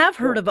 And I have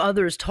heard of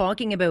others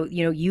talking about,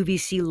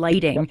 UVC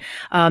lighting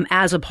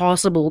as a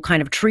possible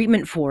kind of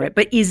treatment for it.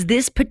 But is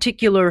this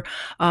particular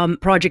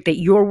project that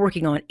you're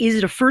working on, is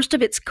it a first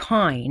of its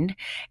kind?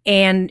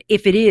 And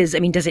if it is, I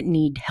mean, does it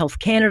need Health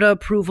Canada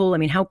approval? I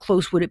mean, how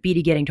close would it be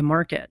to getting to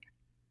market?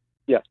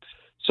 Yeah.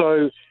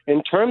 So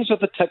in terms of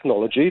the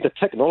technology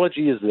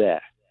is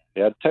there.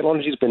 Yeah,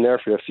 technology has been there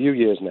for a few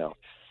years now.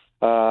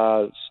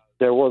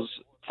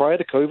 Prior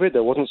to COVID,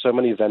 there wasn't so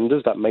many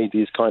vendors that made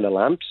these kind of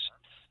lamps,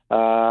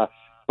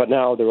 but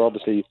now there are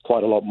obviously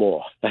quite a lot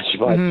more, as you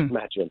might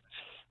imagine.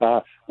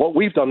 What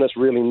we've done that's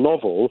really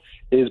novel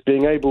is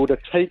being able to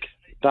take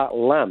that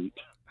lamp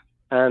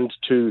and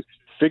to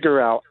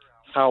figure out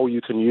how you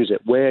can use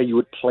it, where you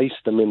would place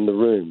them in the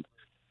room,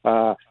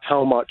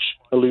 how much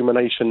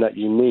illumination that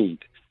you need,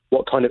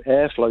 what kind of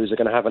airflows are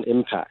going to have an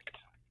impact.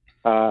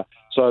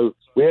 So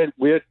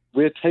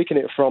we're taking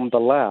it from the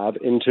lab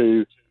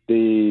into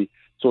the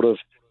sort of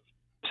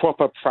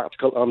proper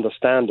practical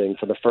understanding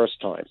for the first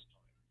time.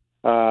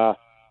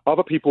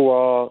 Other people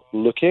are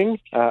looking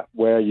at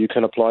where you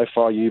can apply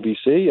far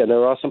UVC, and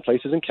there are some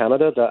places in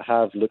Canada that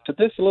have looked at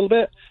this a little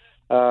bit,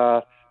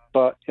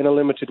 but in a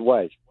limited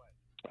way.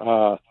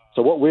 So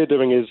what we're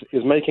doing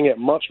is making it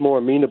much more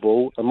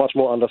amenable and much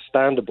more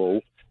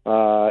understandable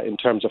in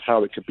terms of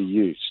how it could be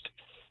used.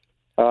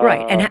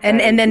 Right.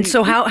 And then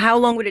so how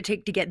long would it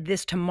take to get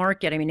this to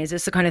market? I mean, is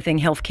this the kind of thing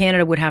Health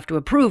Canada would have to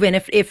approve? And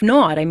if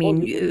not, I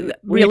mean,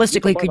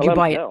 realistically, could you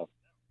buy it?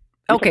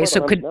 Okay,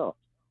 so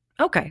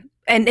okay.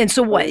 And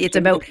so what? It's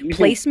about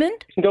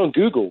placement? You can go on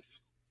Google.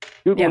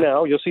 Google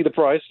now, you'll see the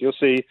price. You'll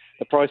see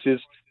the price is,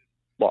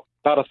 about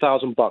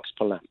 $1,000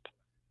 per lamp,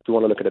 if you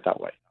want to look at it that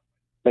way.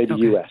 Maybe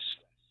US.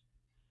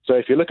 So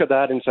if you look at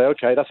that and say,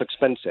 okay, that's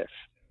expensive.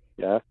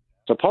 Yeah.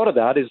 So part of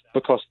that is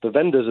because the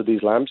vendors of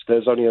these lamps,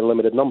 there's only a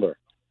limited number.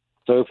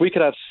 So if we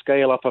could have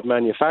scale up of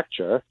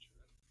manufacture,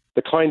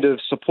 the kind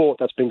of support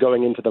that's been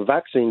going into the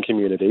vaccine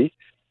community,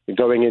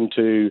 going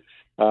into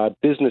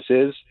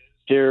businesses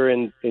here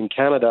in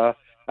Canada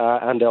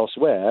and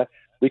elsewhere,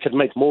 we could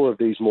make more of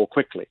these more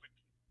quickly.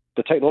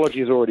 The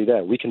technology is already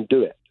there. We can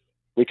do it.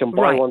 We can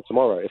buy one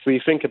tomorrow. If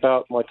we think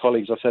about my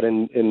colleagues, I said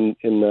in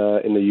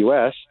the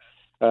US,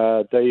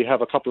 they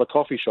have a couple of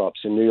coffee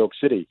shops in New York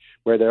City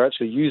where they're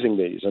actually using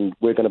these, and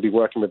we're going to be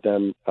working with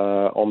them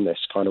on this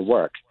kind of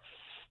work.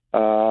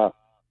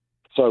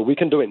 So we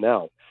can do it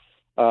now.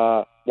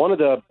 One of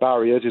the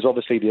barriers is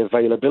obviously the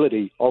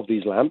availability of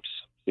these lamps.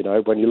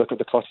 When you look at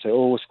the cost, you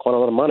say, it's quite a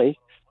lot of money.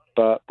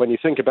 But when you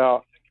think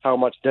about how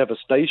much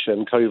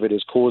devastation COVID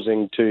is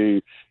causing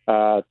to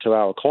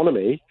our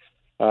economy,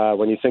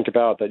 when you think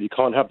about that you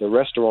can't have the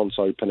restaurants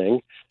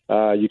opening,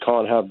 you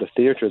can't have the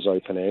theaters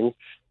opening,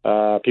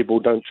 people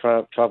don't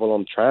travel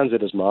on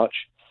transit as much,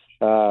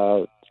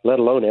 let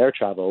alone air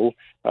travel.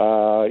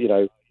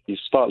 You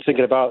start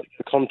thinking about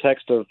the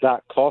context of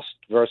that cost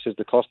versus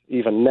the cost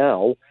even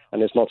now,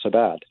 and it's not so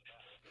bad.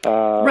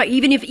 Right.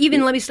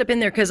 Even let me step in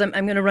there because I'm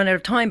going to run out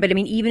of time. But I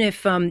mean, even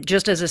if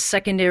just as a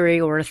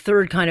secondary or a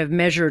third kind of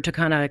measure to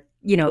kind of,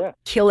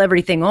 kill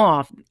everything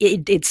off,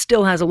 it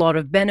still has a lot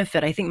of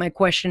benefit. I think my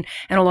question,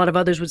 and a lot of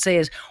others would say,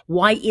 is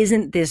why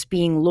isn't this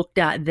being looked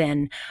at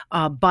then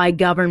by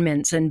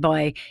governments and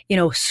by,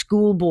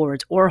 school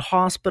boards or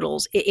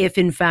hospitals if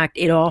in fact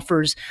it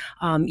offers,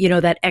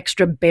 that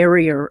extra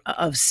barrier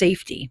of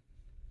safety?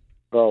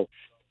 Well,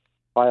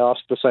 I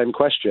asked the same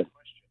question.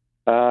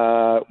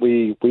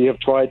 We have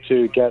tried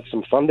to get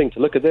some funding to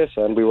look at this,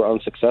 and we were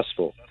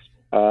unsuccessful.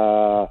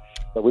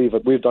 But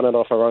we've done it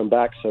off our own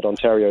backs at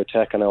Ontario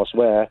Tech and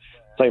elsewhere,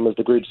 same as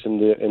the groups in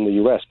the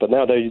US. But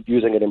now they're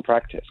using it in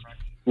practice.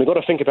 We've got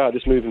to think about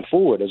this moving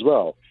forward as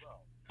well.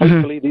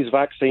 Hopefully, these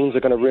vaccines are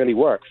going to really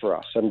work for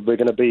us, and we're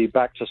going to be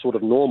back to sort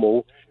of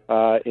normal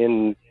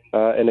in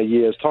a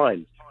year's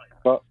time.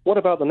 But what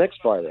about the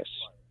next virus?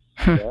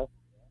 10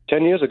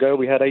 years ago,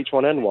 we had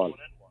H1N1.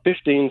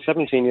 15,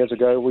 17 years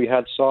ago, we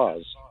had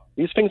SARS.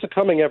 These things are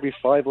coming every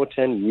 5 or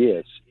 10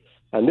 years.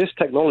 And this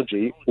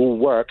technology will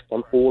work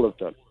on all of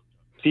them.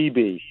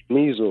 TB,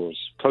 measles,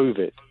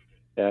 COVID.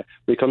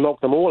 We can knock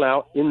them all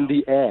out in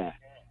the air.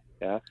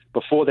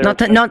 Before they're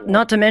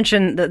not to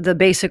mention the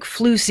basic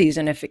flu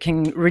season, if it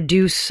can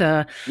reduce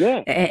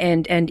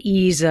and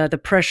ease the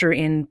pressure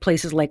in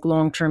places like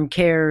long-term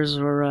cares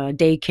or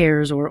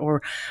daycares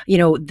or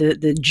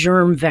the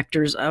germ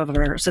vectors of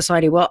our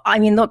society. Well, I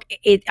mean, look,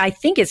 I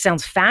think it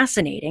sounds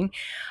fascinating.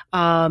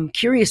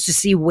 Curious to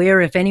see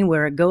where, if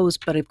anywhere, it goes.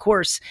 But of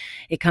course,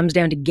 it comes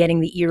down to getting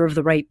the ear of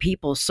the right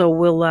people. So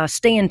we'll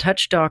stay in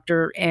touch,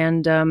 Doctor,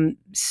 and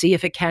see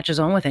if it catches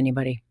on with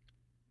anybody.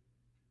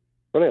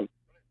 Brilliant.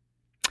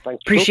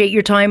 Thanks. Appreciate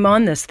your time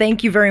on this.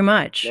 Thank you very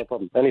much. No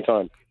problem.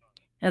 Anytime.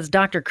 That's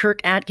Dr. Kirk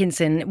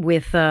Atkinson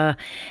with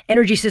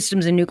Energy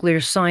Systems and Nuclear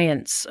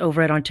Science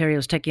over at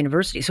Ontario's Tech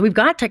University. So we've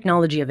got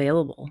technology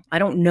available. I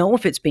don't know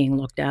if it's being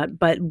looked at,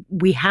 but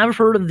we have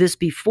heard of this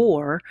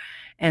before.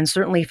 And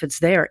certainly if it's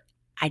there,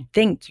 I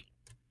think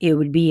it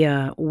would be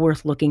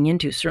worth looking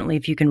into. Certainly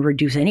if you can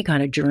reduce any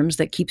kind of germs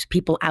that keeps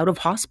people out of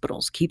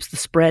hospitals, keeps the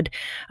spread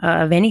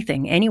of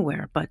anything,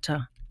 anywhere. But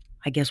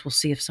I guess we'll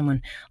see if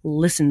someone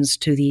listens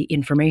to the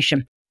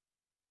information.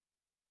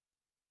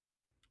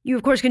 You,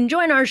 of course, can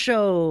join our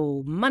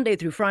show Monday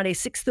through Friday,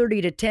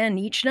 6:30 to 10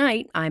 each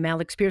night. I'm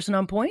Alex Pearson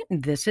on Point,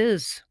 and this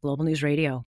is Global News Radio.